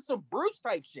office. This is some Bruce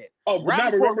type shit. Oh, but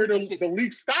now remember the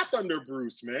leak stopped under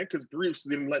Bruce, man, because Bruce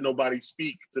didn't let nobody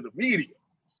speak to the media.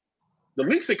 The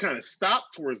leaks had kind of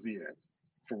stopped towards the end,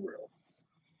 for real.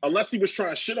 Unless he was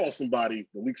trying to shit on somebody,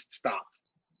 the leaks stopped.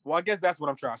 Well, I guess that's what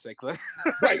I'm trying to say, Cliff.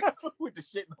 Right. With the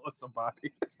shitting on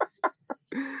somebody.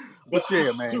 But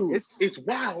yeah, man. Dude, it's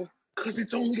wild because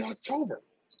it's only October.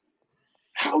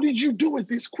 How did you do it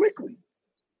this quickly?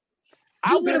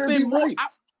 I would have been right.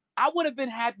 I would have been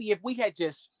happy if we had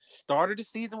just started the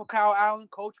season with Kyle Allen.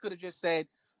 Coach could have just said,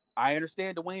 I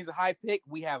understand Dwayne's a high pick.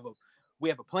 We have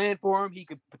a plan for him. He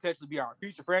could potentially be our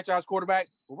future franchise quarterback.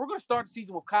 But we're going to start the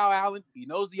season with Kyle Allen. He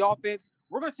knows the offense.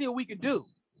 We're going to see what we can do.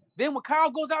 Then when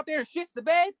Kyle goes out there and shits the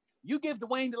bed, you give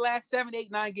Dwayne the last 7,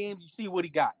 8, 9 games. You see what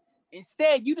he got.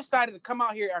 Instead, you decided to come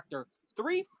out here after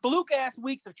 3 fluke-ass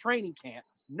weeks of training camp,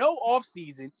 no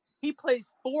offseason. He plays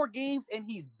 4 games and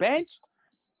he's benched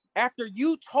after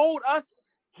you told us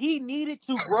he needed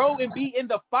to grow and be in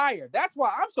the fire. That's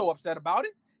why I'm so upset about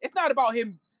it. It's not about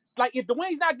him. If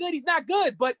Dwayne's not good, he's not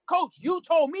good. But, Coach, you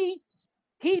told me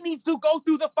he needs to go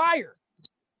through the fire.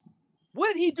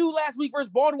 What did he do last week versus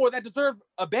Baltimore that deserved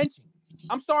a benching?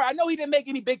 I'm sorry. I know he didn't make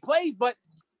any big plays, but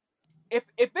if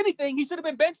anything, he should have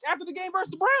been benched after the game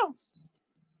versus the Browns.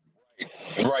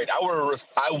 Right.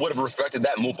 I would have respected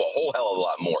that move a whole hell of a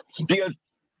lot more because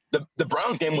the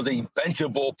Browns game was a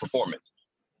benchable performance.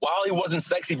 While he wasn't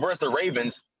sexy versus the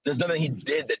Ravens, there's nothing he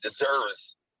did that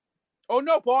deserves Oh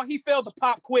no, Paul. He failed the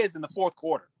pop quiz in the fourth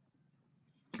quarter.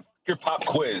 Your pop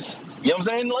quiz. You know what I'm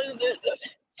saying? Like,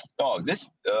 dog, this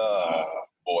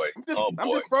boy. I'm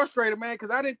just frustrated, man,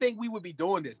 because I didn't think we would be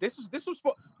doing this.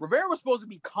 Rivera was supposed to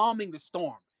be calming the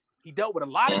storm. He dealt with a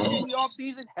lot of shit in the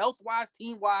offseason, health-wise,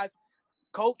 team-wise.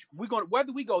 Coach,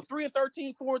 whether we go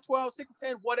 3-13, 4-12,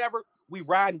 6-10, whatever, we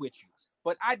riding with you.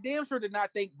 But I damn sure did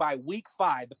not think by week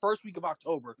 5, the first week of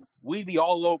October, we'd be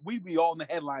all in the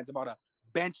headlines about a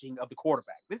benching of the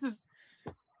quarterback.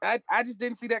 I just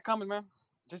didn't see that coming, man.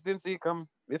 Just didn't see it coming.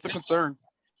 It's a concern.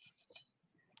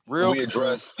 Should we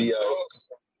address the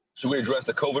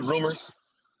COVID rumors?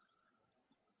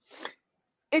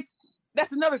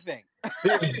 That's another thing.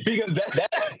 Because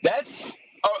that's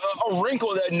a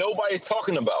wrinkle that nobody's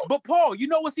talking about. But Paul, you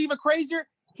know what's even crazier?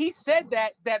 He said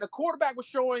that the quarterback was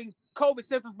showing COVID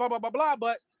symptoms, blah, blah, blah, blah,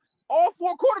 but all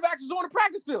 4 quarterbacks was on the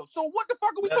practice field. So what the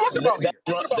fuck are we talking about here?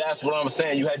 That's what I'm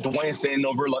saying. You had Dwayne standing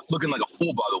over, looking like a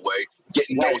fool, by the way,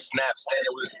 getting no snaps,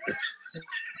 standing with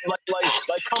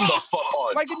like come the fuck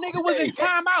on. Like the nigga was in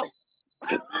timeout.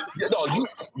 No,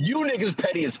 you niggas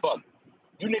petty as fuck.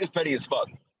 You niggas petty as fuck.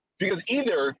 Because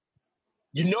either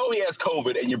you know he has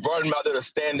COVID and you brought him out there to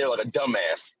stand there like a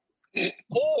dumbass,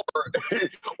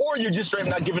 or you're just straight up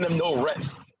not giving him no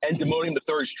reps and demoting him to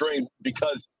third string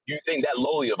because you think that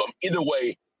lowly of him. Either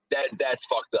way, that's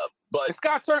fucked up. But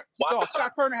Scott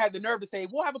Turner had the nerve to say,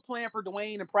 we'll have a plan for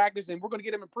Dwayne in practice and we're going to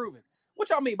get him improving. What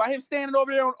y'all mean? By him standing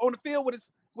over there on the field with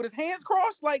his hands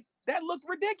crossed? Like, that looked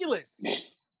ridiculous.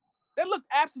 That looked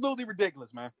absolutely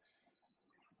ridiculous, man.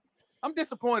 I'm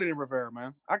disappointed in Rivera,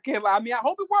 man. I can't lie. I mean, I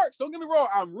hope it works. Don't get me wrong.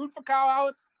 I'm rooting for Kyle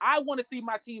Allen. I want to see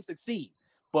my team succeed.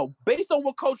 But based on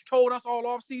what Coach told us all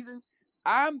offseason,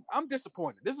 I'm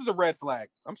disappointed. This is a red flag.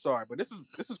 I'm sorry, but this is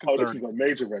concerning. Oh, this is a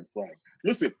major red flag.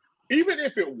 Listen, even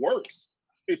if it works,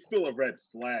 it's still a red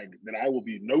flag that I will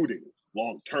be noting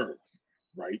long term,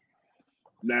 right?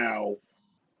 Now,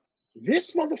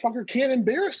 this motherfucker can't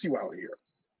embarrass you out here.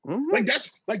 Mm-hmm.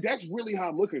 That's really how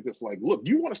I'm looking at this. Like, look,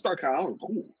 you want to start Kyle Allen,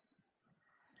 cool.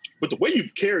 But the way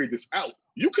you've carried this out,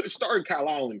 you could have started Kyle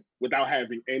Allen without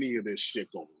having any of this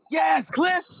shit going on. Yes,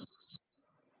 Cliff.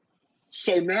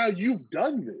 So now you've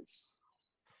done this.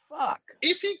 Fuck.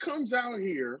 If he comes out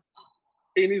here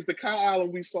and is the Kyle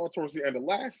Allen we saw towards the end of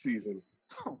last season,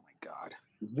 oh my God,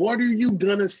 what are you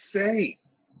gonna say?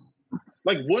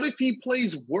 Like, what if he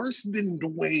plays worse than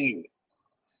Dwayne?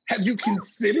 Have you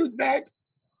considered that?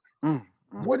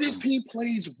 What if he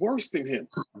plays worse than him?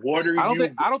 What are I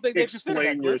don't think they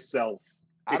explain yourself.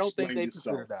 I don't think they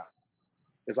consider that.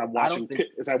 As I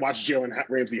watch Jalen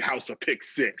Ramsey house a pick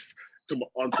 6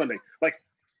 on Sunday, like,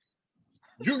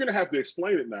 you're gonna have to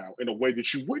explain it now in a way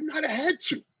that you would not have had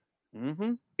to.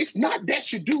 Mm-hmm. It's not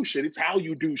that you do shit; it's how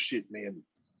you do shit, man.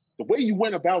 The way you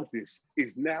went about this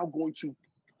is now going to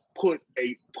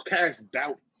cast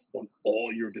doubt on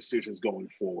all your decisions going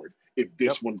forward if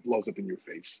this one blows up in your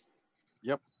face.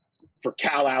 Yep. For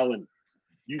Kyle Allen,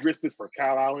 you risked this for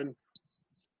Kyle Allen.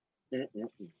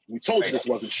 We told you this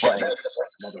wasn't shit,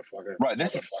 motherfucker. Right.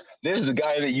 This is the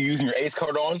guy that you using your ace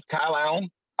card on, Kyle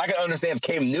Allen. I can understand if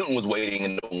Cam Newton was waiting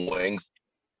in the wings.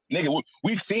 Nigga,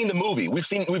 we've seen the movie. We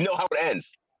know how it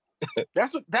ends.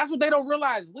 That's what they don't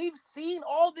realize. We've seen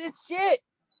all this shit.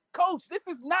 Coach, this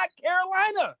is not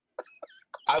Carolina.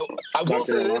 I will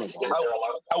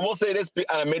say this, and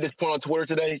I made this point on Twitter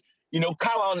today. You know,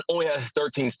 Kyle Allen only has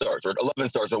 13 starts or 11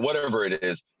 starts or whatever it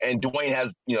is, and Dwayne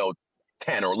has,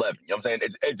 10 or 11. You know what I'm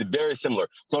saying? It's very similar.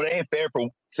 So it ain't fair for,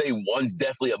 say, one's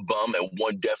definitely a bum and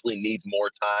one definitely needs more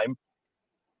time.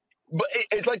 But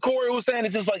it's like Corey was saying,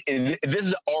 it's just like, if this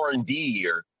is R&D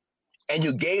year, and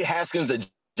you gave Haskins a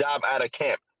job out of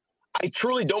camp, I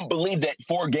truly don't believe that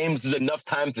 4 games is enough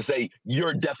time to say,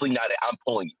 you're definitely not it. I'm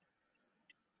pulling you.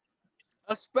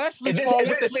 Especially with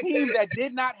a team that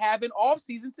did not have an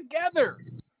offseason together.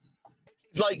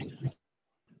 Like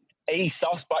a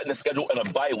soft spot in the schedule and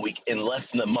a bye week in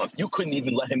less than a month. You couldn't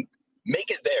even let him make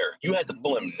it there. You had to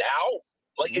pull him now.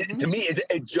 Like, to me,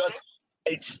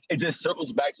 it just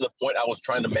circles back to the point I was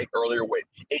trying to make earlier.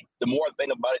 The more I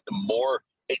think about it, the more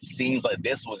it seems like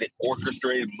this was an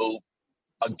orchestrated move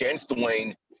against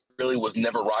Dwayne. Really was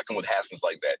never rocking with Haskins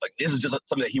like that. Like, this is just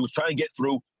something that he was trying to get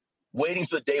through, waiting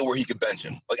for the day where he could bench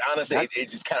him. Like, honestly, it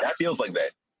just kind of feels like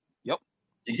that. Yep.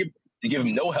 You give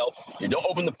him no help. You don't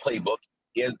open the playbook.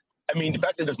 The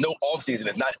fact that there's no offseason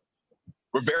is not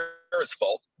Rivera's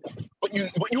fault. But you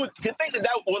think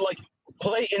that would like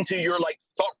play into your like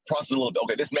thought process a little bit.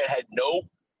 Okay, this man had no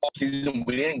offseason.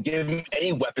 We didn't give him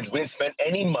any weapons. We didn't spend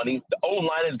any money. The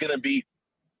O-line is going to be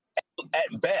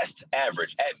at best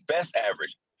average.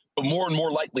 But more and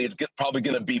more likely, it's probably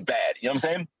going to be bad. You know what I'm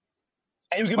saying?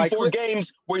 and you give him 4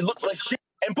 games where he looks like shit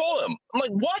and pull him. I'm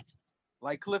like, what?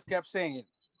 Like Cliff kept saying,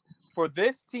 for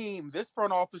this team, this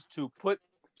front office to put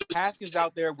Haskins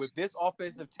out there with this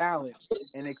offensive talent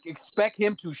and expect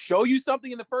him to show you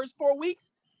something in the first 4 weeks,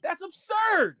 that's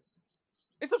absurd.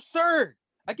 It's absurd.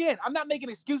 Again, I'm not making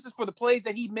excuses for the plays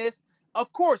that he missed.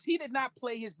 Of course, he did not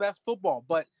play his best football,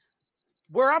 but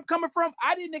where I'm coming from,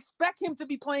 I didn't expect him to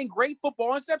be playing great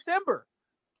football in September.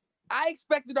 I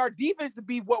expected our defense to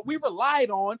be what we relied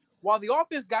on while the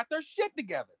offense got their shit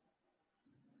together.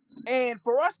 And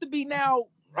for us to be now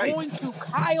going to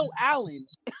Kyle Allen,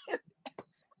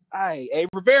 hey,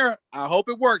 Rivera, I hope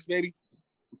it works, baby.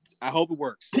 I hope it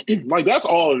works. Like, that's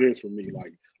all it is for me.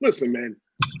 Like, listen, man,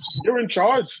 you're in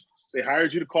charge. They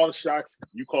hired you to call the shots.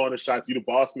 You calling the shots. You're the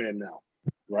boss man now,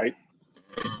 right?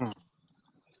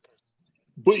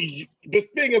 But the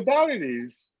thing about it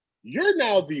is, you're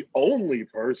now the only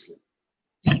person.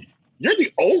 You're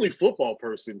the only football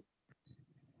person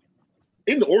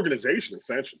in the organization,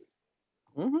 essentially.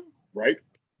 Right?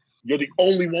 You're the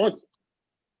only one.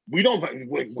 We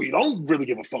don't really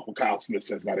give a fuck what Kyle Smith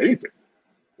says about anything.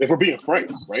 If we're being frank,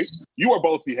 right? You are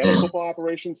both the head of football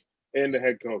operations and the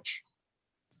head coach.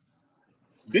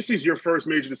 This is your first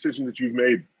major decision that you've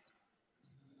made.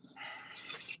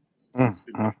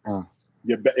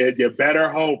 You better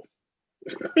hope.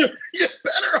 You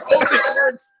better hope it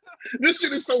works. This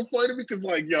shit is so funny because,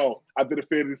 like, yo, I've been a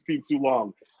fan of this team too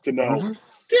long to know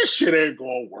this shit ain't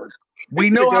gonna work. We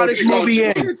know how this movie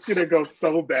ends. It's gonna go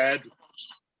so bad.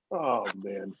 Oh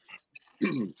man,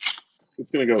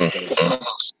 it's gonna go so bad.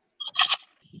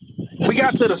 We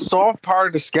got to the soft part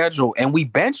of the schedule and we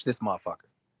benched this motherfucker.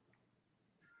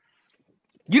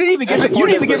 You didn't even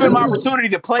give him an opportunity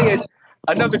to play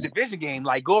another division game,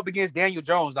 like go up against Daniel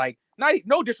Jones. Like,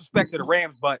 no disrespect to the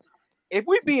Rams, but if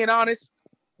we're being honest,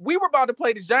 we were about to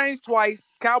play the Giants twice,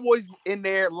 Cowboys in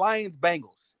there, Lions,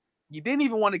 Bengals. You didn't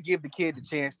even want to give the kid the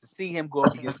chance to see him go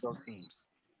up against those teams.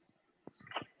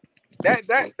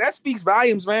 That speaks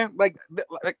volumes, man. Like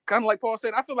kind of like Paul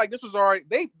said, I feel like this was already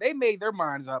they made their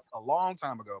minds up a long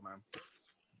time ago, man.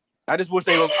 I just wish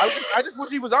I just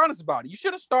wish he was honest about it. You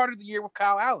should have started the year with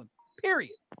Kyle Allen. Period.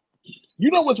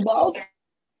 You know what's wild?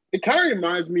 It kind of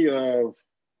reminds me of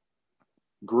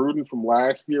Gruden from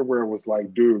last year, where it was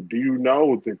like, dude, do you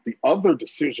know that the other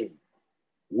decision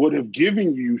would have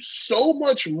given you so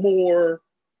much more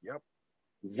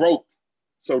rope,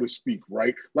 so to speak,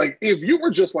 right? Like, if you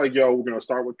were just like, yo, we're going to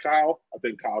start with Kyle. I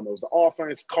think Kyle knows the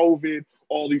offense, COVID,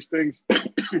 all these things.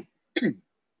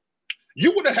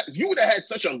 You would have had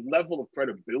such a level of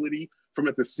credibility from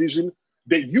a decision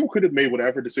that you could have made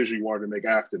whatever decision you wanted to make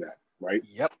after that, right?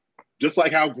 Yep. Just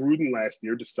like how Gruden last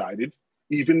year decided,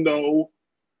 even though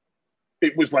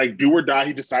it was like do or die,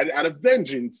 he decided out of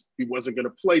vengeance he wasn't going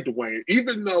to play Dwayne,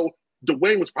 even though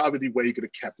Dwayne was probably the way he could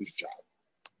have kept his job.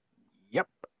 Yep.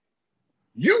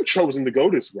 You've chosen to go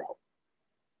this route.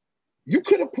 You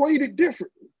could have played it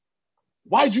differently.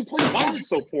 Why'd you play it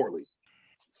so poorly?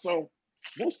 So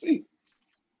we'll see.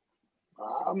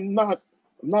 I'm not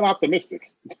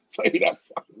optimistic. I'll tell you that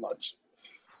fucking much.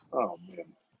 Oh man.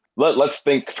 Let's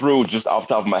think through, just off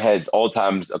the top of my head, all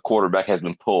times a quarterback has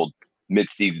been pulled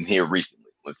mid-season here recently.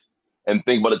 And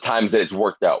think about the times that it's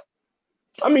worked out.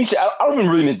 I mean, I don't even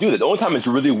really need to do that. The only time it's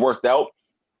really worked out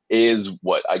is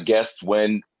what? I guess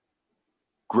when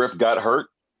Griff got hurt.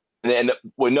 And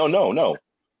well, no.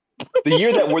 The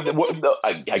year that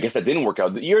I guess that didn't work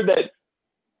out. The year that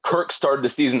Kirk started the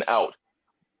season out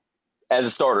as a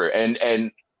starter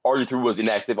and RG3 was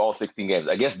inactive all 16 games.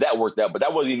 I guess that worked out, but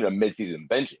that wasn't even a mid-season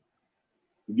benching.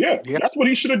 Yeah, that's what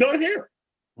he should have done here.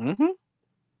 Mm-hmm.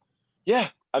 Yeah,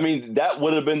 I mean, that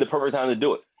would have been the perfect time to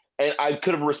do it. And I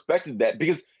could have respected that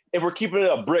because if we're keeping it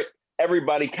a brick,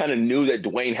 everybody kind of knew that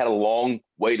Dwayne had a long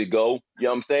way to go. You know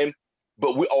what I'm saying?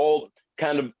 But we all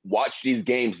kind of watched these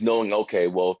games knowing, okay,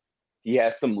 well, he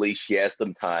has some leash, he has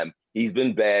some time. He's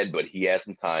been bad, but he has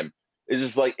some time. It's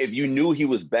just like if you knew he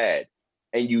was bad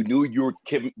and you knew you were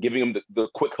giving him the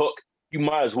quick hook, you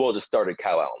might as well just started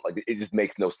Kyle Allen. Like, it just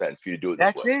makes no sense for you to do it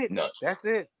this way.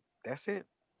 That's it.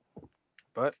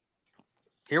 But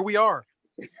here we are.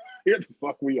 Here the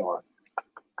fuck we are.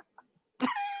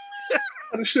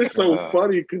 It's just so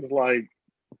funny because, like,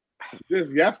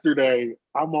 just yesterday,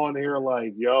 I'm on here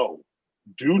like, yo,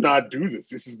 do not do this.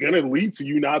 This is going to lead to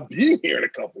you not being here in a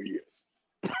couple years.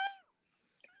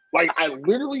 Like, I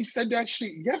literally said that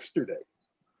shit yesterday.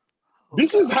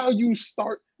 This is how you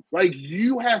start. Like,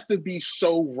 you have to be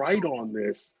so right on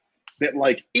this that,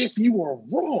 like, if you are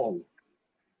wrong,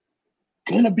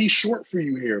 gonna be short for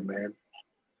you here, man.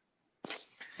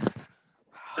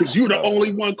 Because you're the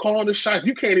only one calling the shots.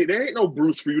 There ain't no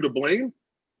Bruce for you to blame.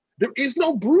 There is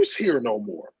no Bruce here no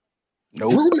more.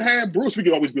 Nope. Gruden had Bruce. We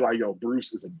could always be like, yo,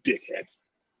 Bruce is a dickhead.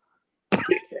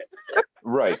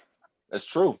 Right. That's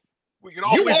true. We can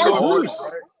You always are go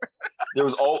Bruce. There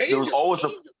was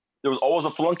always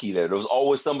a flunky there. There was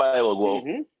always somebody like, well,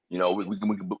 you know,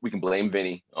 we can blame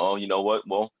Vinny. Oh, you know what?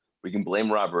 Well, we can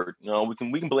blame Robert. No, we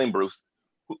can blame Bruce.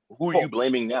 Who are you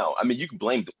blaming now? I mean, you can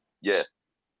blame. Yeah.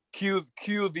 Cue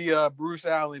the Bruce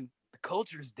Allen. The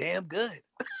culture is damn good.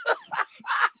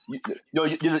 You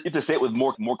have to say it with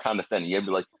more condescending. You have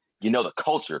to be like, you know, the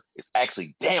culture is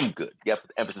actually damn good. You have to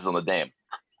put emphasis on the damn.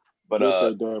 But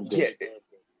damn good.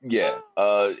 yeah.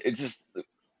 It's just,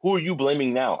 who are you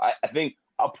blaming now? I think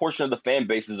a portion of the fan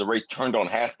base is already turned on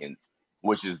Haskins,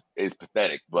 which is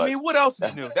pathetic. But I mean, what else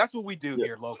is new? That's what we do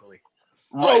here locally.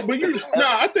 Right. Oh, but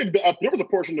I think there was a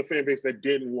portion of the fan base that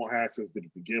didn't want Haskins to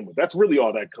begin with. That's really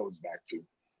all that goes back to.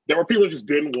 There were people that just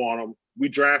didn't want him. We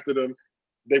drafted him.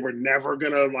 They were never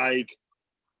gonna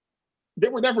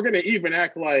even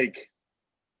act like,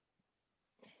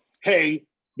 hey,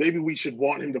 maybe we should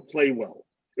want him to play well.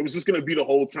 It was just gonna be the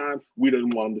whole time. We didn't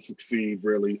want him to succeed,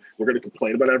 really. We're gonna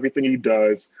complain about everything he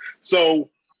does. So,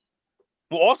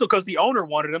 well, also because the owner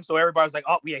wanted him, so everybody's like,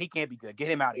 oh yeah, he can't be good. Get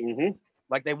him out of here. mm-hmm.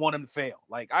 Like they want him to fail.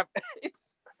 Like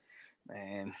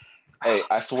man. Hey,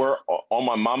 I swear on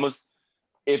my mama's,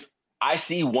 if I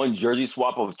see one jersey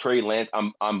swap of Trey Lance,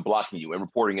 I'm blocking you and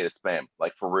reporting it as spam.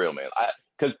 Like for real, man.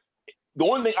 Because the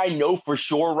only thing I know for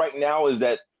sure right now is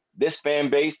that this fan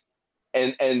base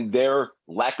and their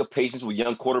lack of patience with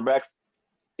young quarterbacks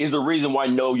is the reason why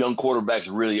no young quarterbacks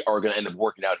really are going to end up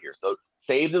working out here. So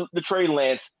save the Trey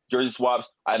Lance jersey swaps.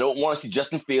 I don't want to see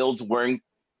Justin Fields wearing.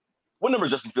 What number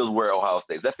does Justin Fields wear at Ohio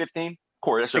State? Is that 15?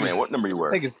 Corey, that's your man. What number you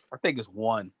wear? I think it's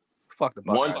 1. Fuck the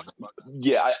Buckeyes. 1?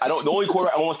 Yeah, I don't. The only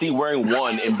quarterback I want to see wearing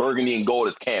 1 in burgundy and gold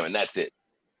is Cam, and that's it.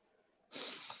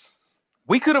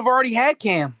 We could have already had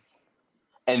Cam.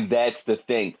 And that's the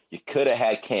thing. You could have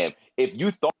had Cam. If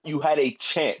you thought you had a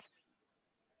chance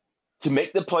to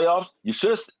make the playoffs, you should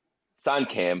have signed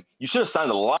Cam. You should have signed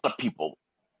a lot of people,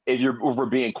 if we're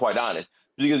being quite honest,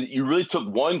 because you really took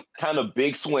one kind of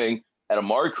big swing at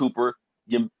Amari Cooper.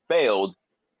 You failed.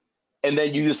 And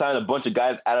then you just signed a bunch of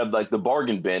guys out of like the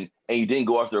bargain bin, and you didn't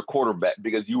go after a quarterback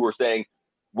because you were saying,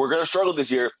 we're going to struggle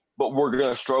this year, but we're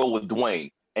going to struggle with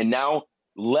Dwayne. And now,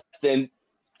 less than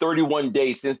 31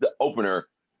 days since the opener,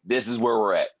 this is where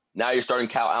we're at. Now you're starting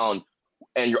Kyle Allen,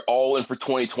 and you're all in for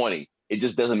 2020. It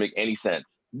just doesn't make any sense.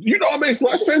 You know what makes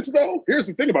less sense, though? Here's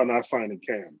the thing about not signing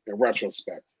Cam in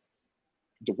retrospect.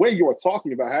 The way you are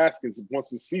talking about Haskins once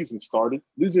the season started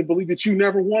leads me to believe that you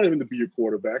never wanted him to be your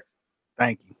quarterback.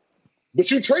 Thank you. But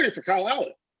you traded for Kyle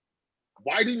Allen.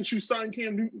 Why didn't you sign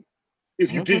Cam Newton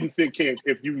if you didn't think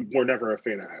if you were never a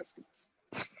fan of Haskins?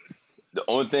 The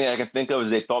only thing I can think of is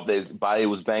they thought that his body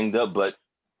was banged up, but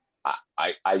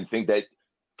I think that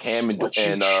Cam and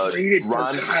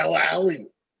Ron, Kyle Allen.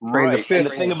 Right. And the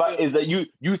thing about it is that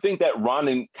you think that Ron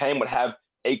and Cam would have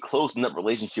a close enough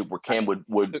relationship where Cam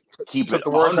would keep it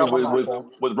 100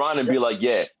 with Ron and be like,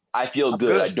 yeah, I feel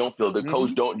good. I don't feel good.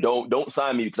 Coach, don't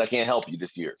sign me because I can't help you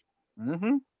this year.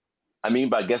 Mm-hmm. I mean,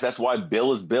 but I guess that's why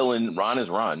Bill is Bill and Ron is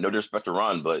Ron. No disrespect to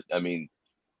Ron, but I mean,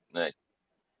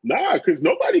 nah, because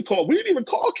nobody called. We didn't even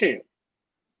call Cam.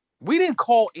 We didn't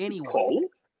call anyone. Call him.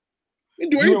 We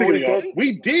didn't do anything.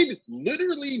 We did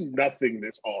literally nothing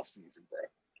this offseason, bro.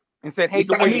 And said, hey,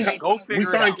 Dwayne, go figure it out. We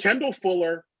signed Kendall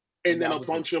Fuller and then a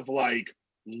bunch of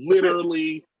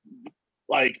literally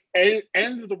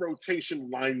end of the rotation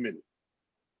linemen.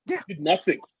 Yeah. Did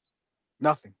nothing.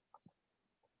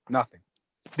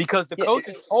 Because the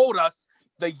coaches told us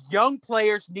the young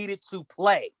players needed to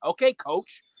play. Okay,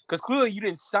 coach. Because clearly you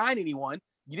didn't sign anyone.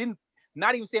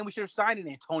 Not even saying we should have signed an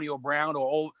Antonio Brown or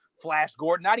old Flash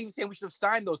Gordon. Not even saying we should have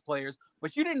signed those players.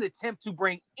 But you didn't attempt to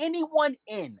bring anyone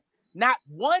in. Not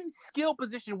one skill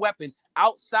position weapon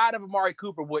outside of Amari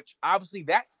Cooper, which obviously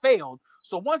that failed.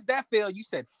 So once that failed, you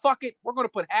said, fuck it. We're going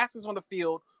to put Haskins on the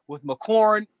field with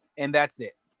McLaurin, and that's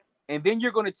it. And then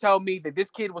you're going to tell me that this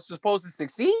kid was supposed to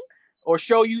succeed or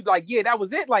show you that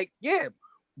was it.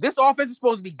 This offense is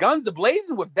supposed to be guns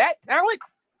a-blazing with that talent.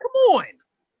 Come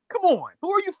on.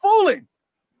 Who are you fooling?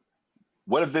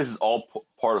 What if this is all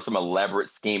part of some elaborate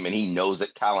scheme and he knows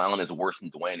that Kyle Allen is worse than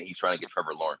Dwayne and he's trying to get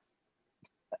Trevor Lawrence?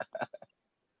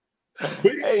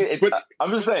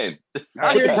 I'm just saying.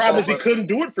 But the problem is he couldn't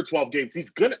do it for 12 games. He's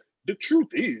gonna. The truth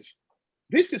is,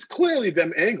 this is clearly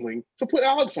them angling to put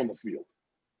Alex on the field.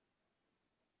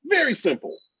 Very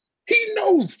simple. He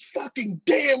knows fucking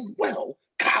damn well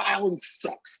Kyle Allen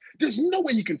sucks. There's no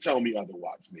way you can tell me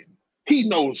otherwise, man. He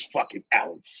knows fucking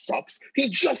Allen sucks. He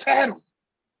just had him.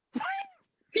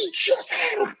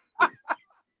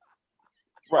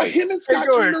 Right. Him and Scott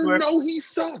Turner know he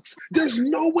sucks. There's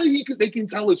no way they can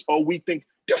tell us, we think.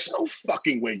 There's no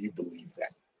fucking way you believe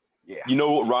that. Yeah. You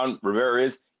know what Ron Rivera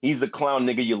is? He's the clown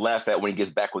nigga you laugh at when he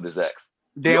gets back with his ex.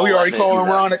 Damn, we already calling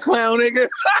Ron a clown nigga.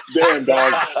 Damn,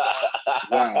 dog.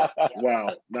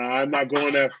 Wow. Nah, I'm not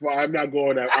going that far. I'm not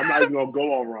even gonna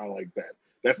go on Ron like that.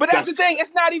 That's the thing.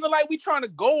 It's not even like we trying to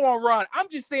go on Ron. I'm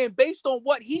just saying, based on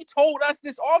what he told us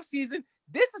this offseason,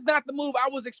 this is not the move I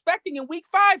was expecting in week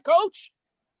 5, coach.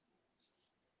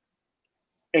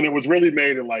 And it was really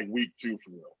made in like week 2 for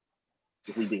real,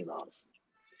 if we being honest.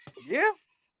 Yeah.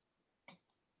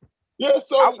 Yeah,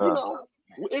 so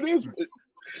it is.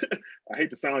 I hate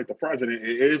to sound like the president.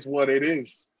 It is what it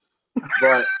is.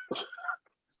 But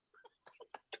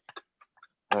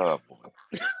oh boy.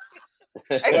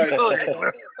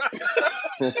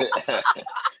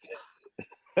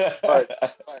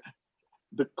 But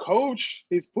the coach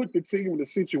has put the team in a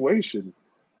situation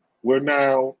where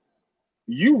now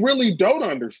you really don't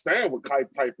understand what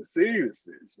type of city this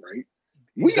is, right?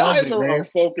 We either are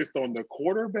focused on the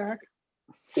quarterback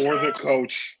or the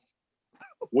coach.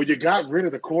 Well, you got rid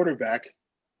of the quarterback.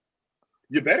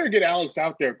 You better get Alex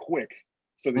out there quick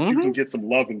so that you can get some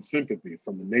love and sympathy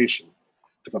from the nation.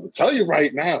 Because I'm going to tell you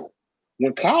right now,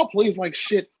 when Kyle plays like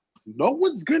shit, no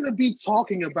one's going to be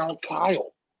talking about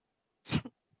Kyle.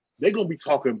 They're going to be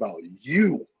talking about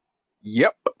you.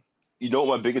 Yep. You know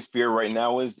what my biggest fear right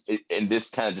now is? And this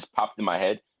kind of just popped in my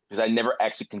head because I never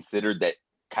actually considered that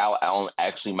Kyle Allen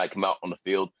actually might come out on the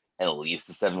field and at least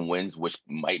the 7 wins, which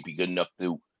might be good enough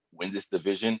to win this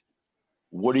division.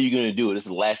 What are you going to do? This is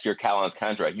the last year of Kyle Allen's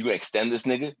contract. You going to extend this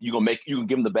nigga? You going to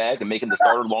give him the bag and make him the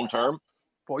starter long term?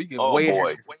 Boy, you get way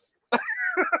boy.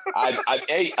 Like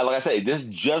I said, this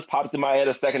just popped in my head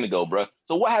a second ago, bro.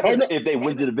 So what happens if they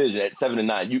win the division at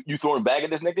 7-9? You throwing a bag at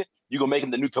this nigga? You gonna make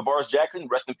him the new Tavares Jackson?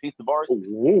 Rest in peace, Tavares. Hey,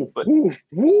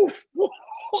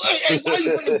 why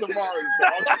you bringing Tavares,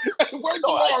 dog? Where's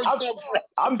Tavares come from?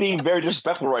 I'm being very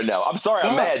disrespectful right now. I'm sorry,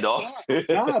 I'm mad, dog.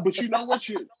 But you know what?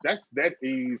 That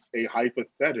is a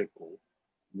hypothetical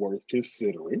worth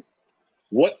considering.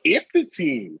 What if the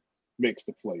team makes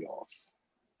the playoffs?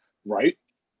 Right?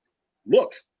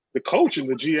 Look, the coach and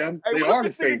the GM, they are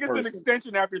the same person. An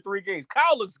extension after 3 games.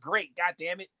 Kyle looks great. God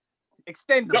damn it!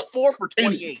 Extend him 4 for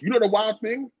 28. You know the wild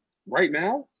thing? Right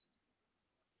now,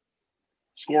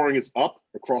 scoring is up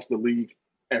across the league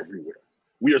everywhere.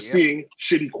 We are seeing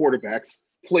shitty quarterbacks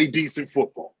play decent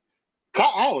football.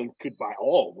 Kyle Allen could buy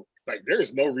all. Like, there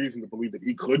is no reason to believe that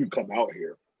he couldn't come out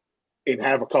here and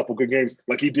have a couple good games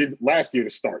like he did last year to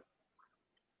start.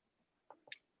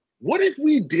 What if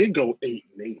we did go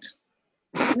 8-8?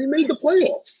 We made the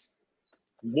playoffs.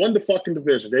 Won the fucking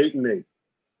division, 8-8.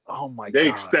 Oh my God. They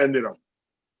extended them.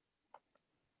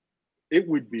 It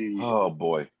would be. Oh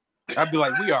boy. I'd be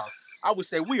like, I would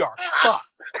say we are fucked.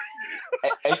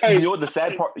 And you know what the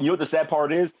sad part? You know what the sad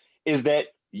part is that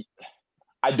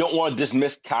I don't want to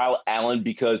dismiss Kyle Allen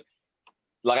because,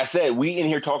 like I said, we in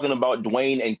here talking about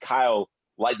Dwayne and Kyle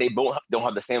like they both don't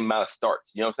have the same amount of starts.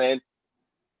 You know what I'm saying?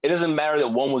 It doesn't matter that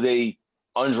one was a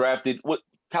undrafted. What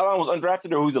Kyle Allen was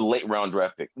undrafted, or who's a late round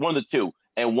draft pick? One of the two,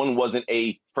 and one wasn't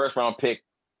a first round pick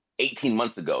 18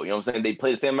 months ago. You know what I'm saying? They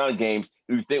play the same amount of games.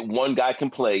 If you think one guy can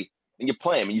play, then you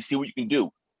play him and you see what you can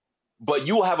do. But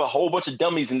you will have a whole bunch of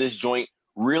dummies in this joint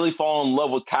really fall in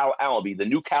love with Kyle Allen. Be the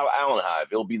new Kyle Allen hive.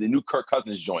 It'll be the new Kirk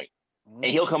Cousins joint. And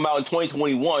he'll come out in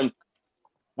 2021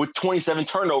 with 27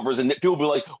 turnovers, and people will be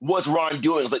like, what's Ron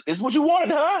doing? It's like, this is what you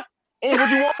wanted, huh? Is what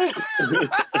you want?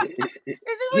 Is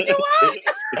this what you want?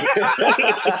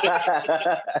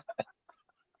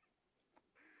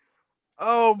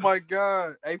 Oh my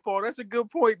God. Hey, Paul, that's a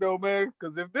good point though, man.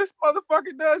 Because if this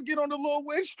motherfucker does get on the little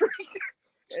win streak,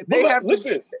 they have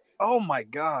listen. Oh my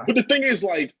God. But the thing is,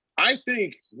 like, I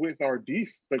think with our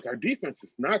defense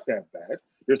is not that bad.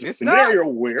 There's a scenario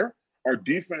where our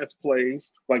defense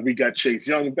plays like we got Chase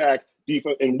Young back,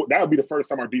 defense, and that would be the first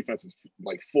time our defense is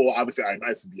like full. Obviously,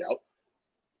 nice to be out.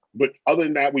 But other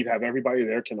than that, we'd have everybody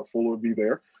there. Kenneth Fuller would be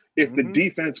there. If the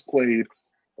defense played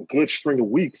a good string of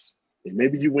weeks, and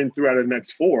maybe you win 3 out of the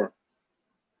next 4,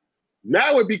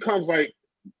 now it becomes like,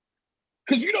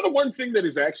 because you know the one thing that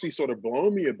is actually sort of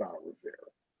blowing me about Rivera,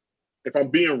 if I'm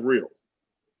being real,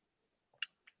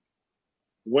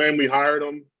 when we hired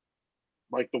him,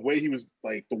 like the way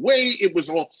it was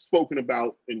all spoken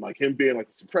about, and like him being like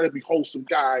this incredibly wholesome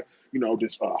guy, you know,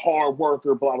 just a hard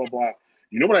worker, blah, blah, blah.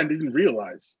 You know what I didn't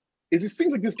realize is it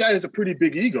seems like this guy has a pretty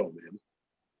big ego, man.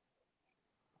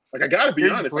 Like, I gotta be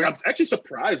honest, like, I'm actually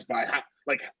surprised by how,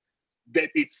 like, that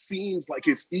it seems like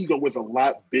his ego was a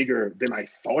lot bigger than I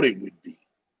thought it would be.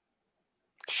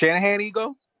 Shanahan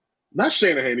ego? Not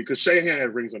Shanahan, because Shanahan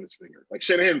had rings on his finger. Like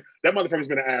Shanahan, that motherfucker's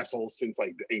been an asshole since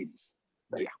like the 80s.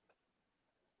 Right? Yeah.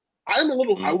 I'm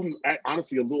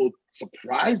honestly a little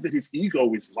surprised that his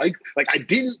ego is like I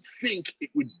didn't think it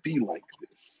would be like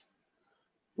this.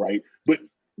 Right. But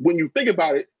when you think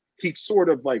about it, he sort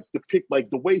of like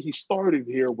the way he started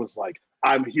here was like,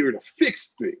 I'm here to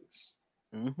fix things.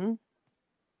 Mm-hmm.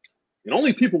 And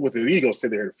only people with an ego say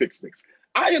they're here to fix things.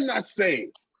 I am not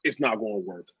saying it's not going to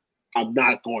work. I'm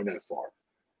not going that far.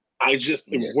 I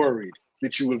just am worried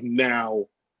that you've now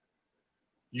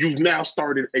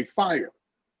started a fire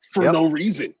for no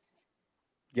reason.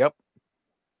 Yep.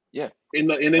 Yeah. And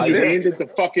then you handed the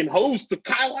fucking hose to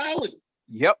Kyle Allen.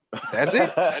 Yep. That's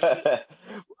it.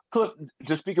 Cliff,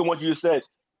 just speaking of what you just said,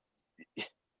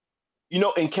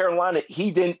 in Carolina,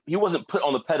 he wasn't put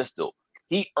on the pedestal.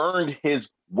 He earned his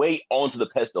way onto the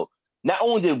pedestal. Not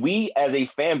only did we as a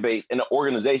fan base and an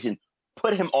organization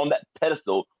put him on that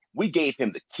pedestal, we gave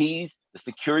him the keys, the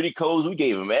security codes, we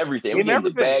gave him everything. We gave him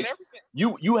the bag.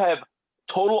 You have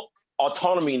total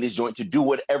autonomy in this joint to do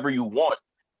whatever you want.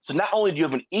 So not only do you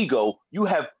have an ego, you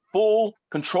have full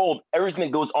control of everything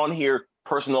that goes on here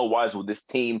personnel-wise with this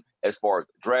team, as far as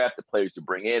the draft, the players you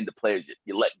bring in, the players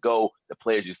you let go, the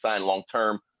players you sign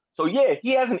long-term. So yeah,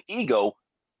 he has an ego,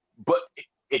 but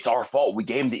it's our fault. We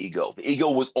gave him the ego. The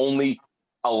ego was only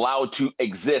allowed to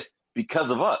exist because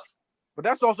of us. But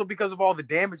that's also because of all the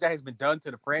damage that has been done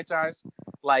to the franchise.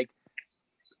 Like,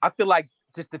 I feel like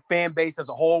just the fan base as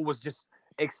a whole was just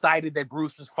excited that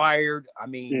Bruce was fired. I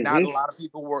mean, not a lot of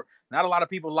people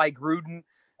like Gruden.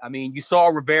 I mean, you saw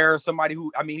Rivera, somebody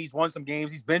who, he's won some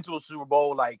games. He's been to a Super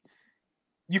Bowl. Like,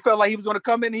 you felt like he was going to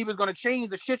come in and he was going to change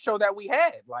the shit show that we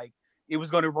had. Like, it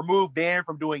was going to remove Dan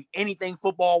from doing anything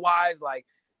football-wise. Like,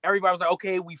 everybody was like,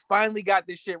 okay, we finally got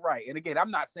this shit right. And again,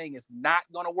 I'm not saying it's not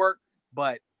going to work,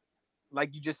 but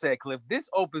like you just said, Cliff, this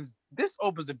opens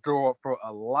the door for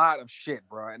a lot of shit,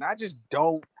 bro. And I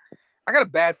got a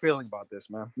bad feeling about this,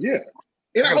 man. Yeah.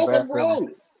 And I hope I'm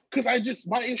wrong. Because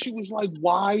my issue was like,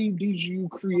 why did you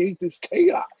create this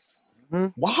chaos?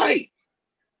 Mm-hmm. Why?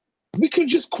 We could have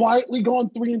just quietly gone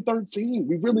 3-13.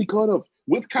 We really could have.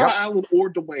 With Kyle Allen or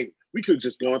Dwayne, we could have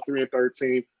just gone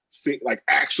 3-13,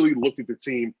 actually looked at the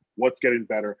team, what's getting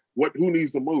better, who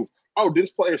needs to move. Oh,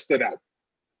 this player stood out.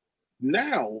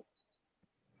 Now,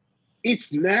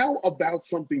 it's now about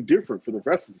something different for the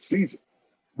rest of the season.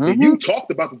 Mm-hmm. And you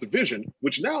talked about the division,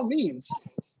 which now means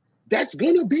that's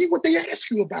going to be what they ask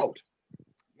you about.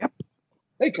 Yep.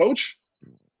 Hey, coach,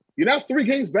 you're now 3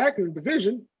 games back in the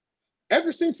division.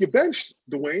 Ever since you benched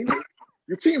Dwayne,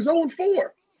 your team's 0-4.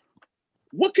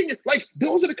 What can you,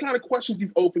 those are the kind of questions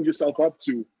you've opened yourself up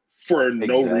to for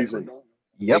no reason.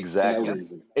 Yep. Exactly. No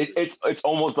reason. It's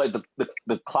almost like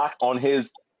the clock on his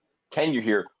tenure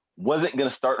here wasn't going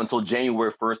to start until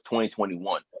January 1st,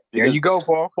 2021. There you go,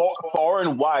 Paul. Far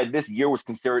and wide, this year was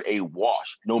considered a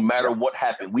wash, no matter what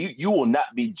happened. You will not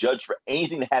be judged for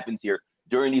anything that happens here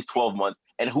during these 12 months,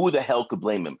 and who the hell could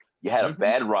blame him? You had a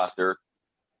bad roster,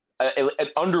 an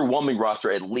underwhelming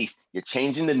roster at least. You're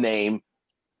changing the name.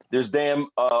 There's damn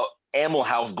Animal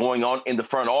House going on in the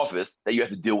front office that you have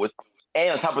to deal with.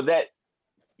 And on top of that,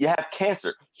 you have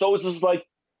cancer. So it's just like,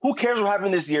 who cares what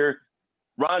happened this year?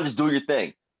 Ron, just do your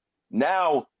thing.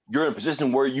 Now you're in a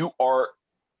position where you are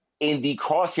in the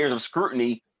crosshairs of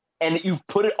scrutiny, and you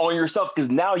put it on yourself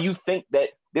because now you think that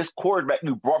this quarterback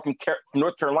you brought from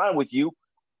North Carolina with you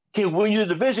can win you the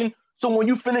division. So when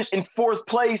you finish in 4th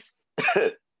place,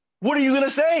 what are you going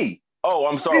to say? Oh,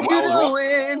 I'm sorry. What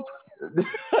you doing?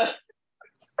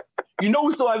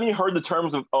 We still haven't even heard the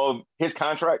terms of his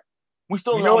contract. We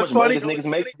still know how much money this niggas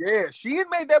make. Yeah, she had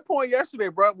made that point yesterday,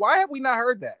 bro. Why have we not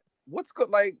heard that? What's good?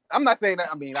 Like, I'm not saying that.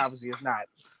 I mean, obviously, it's not.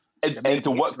 And to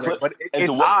what Cliff, but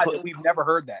it's odd that we've never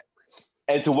heard that.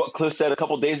 And to what Cliff said a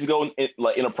couple of days ago,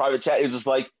 in a private chat, it's just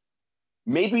like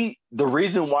maybe the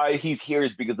reason why he's here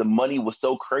is because the money was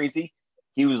so crazy.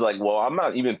 He was like, "Well, I'm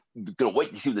not even gonna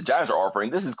wait to see what the Giants are offering.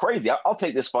 This is crazy. I'll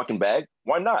take this fucking bag.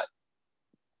 Why not?"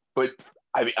 But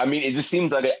I mean, it just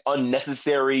seems like an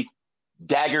unnecessary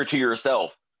dagger to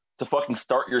yourself to fucking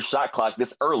start your shot clock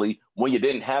this early when you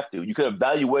didn't have to. You could have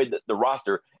evaluated the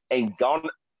roster and gone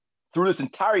through this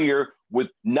entire year with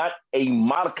not a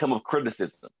modicum of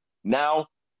criticism. Now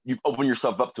you've opened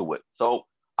yourself up to it. So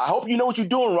I hope you know what you're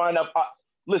doing, Ryan.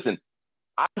 Listen,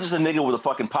 I'm just a nigga with a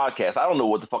fucking podcast. I don't know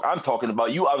what the fuck I'm talking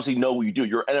about. You obviously know what you do.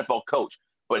 You're an NFL coach.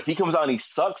 But if he comes out and he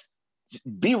sucks,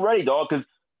 be ready, dog, because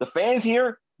the fans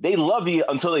here, they love you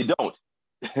until they don't.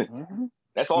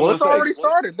 That's all. Well, it's already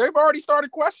started. They've already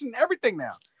started questioning everything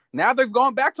now. Now they've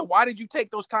gone back to why did you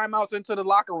take those timeouts into the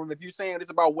locker room if you're saying it's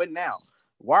about win now?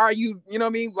 Why are you, you know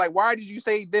what I mean? Like, why did you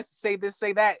say this, say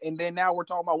that, and then now we're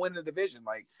talking about winning the division?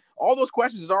 Like, all those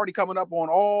questions is already coming up on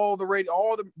all the radio,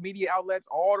 all the media outlets,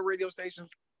 all the radio stations.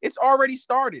 It's already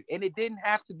started, and it didn't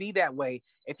have to be that way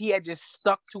if he had just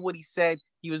stuck to what he said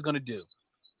he was going to do.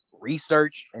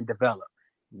 Research and develop.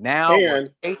 Now we're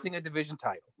chasing a division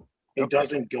title. It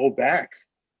doesn't go back.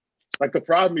 Like, the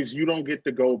problem is you don't get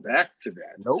to go back to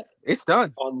that. Nope, it's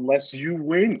done. Unless you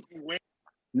win.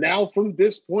 Now, from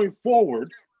this point forward,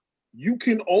 you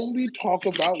can only talk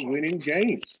about winning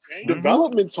games. Mm-hmm.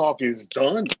 Development talk is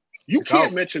done. You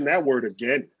can't mention that word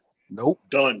again. Nope.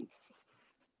 Done.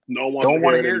 No one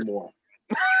wants to hear it anymore.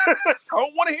 I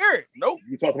don't want to hear it. Nope.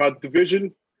 You talk about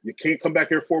division, you can't come back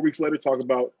here 4 weeks later talk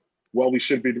about, well, we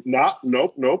should be not.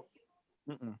 Nope.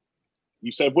 Mm-mm.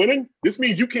 You said winning? This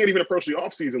means you can't even approach the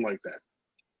offseason like that.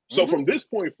 So from this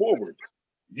point forward,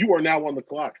 you are now on the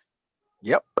clock.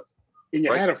 Yep. And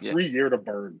you had a free year to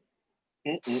burn.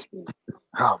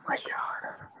 Oh, my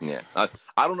God. Yeah.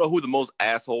 I don't know who the most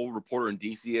asshole reporter in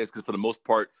DC is, because for the most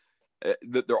part,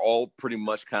 they're all pretty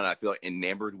much kind of, I feel like,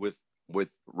 enamored with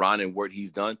Ron and what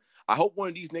he's done. I hope one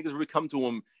of these niggas really come to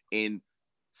him in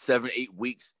 7-8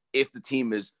 weeks if the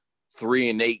team is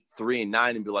 3-8,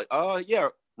 3-9, and be like, yeah,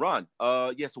 Ron,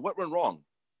 so what went wrong?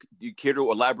 Do you care to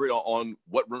elaborate on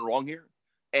what went wrong here?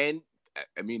 And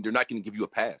I mean, they're not going to give you a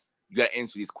pass. You got to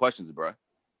answer these questions, bro.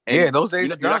 And yeah, those days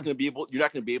you're not going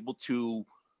to be able to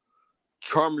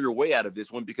charm your way out of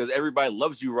this one, because everybody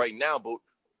loves you right now. But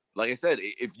like I said,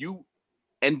 if you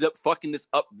end up fucking this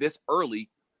up this early,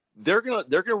 they're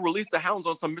gonna release the hounds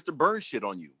on some Mr. Burns shit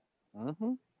on you.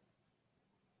 Mm-hmm.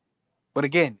 But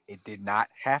again, it did not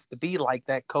have to be like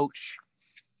that, Coach.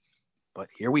 But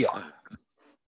here we are.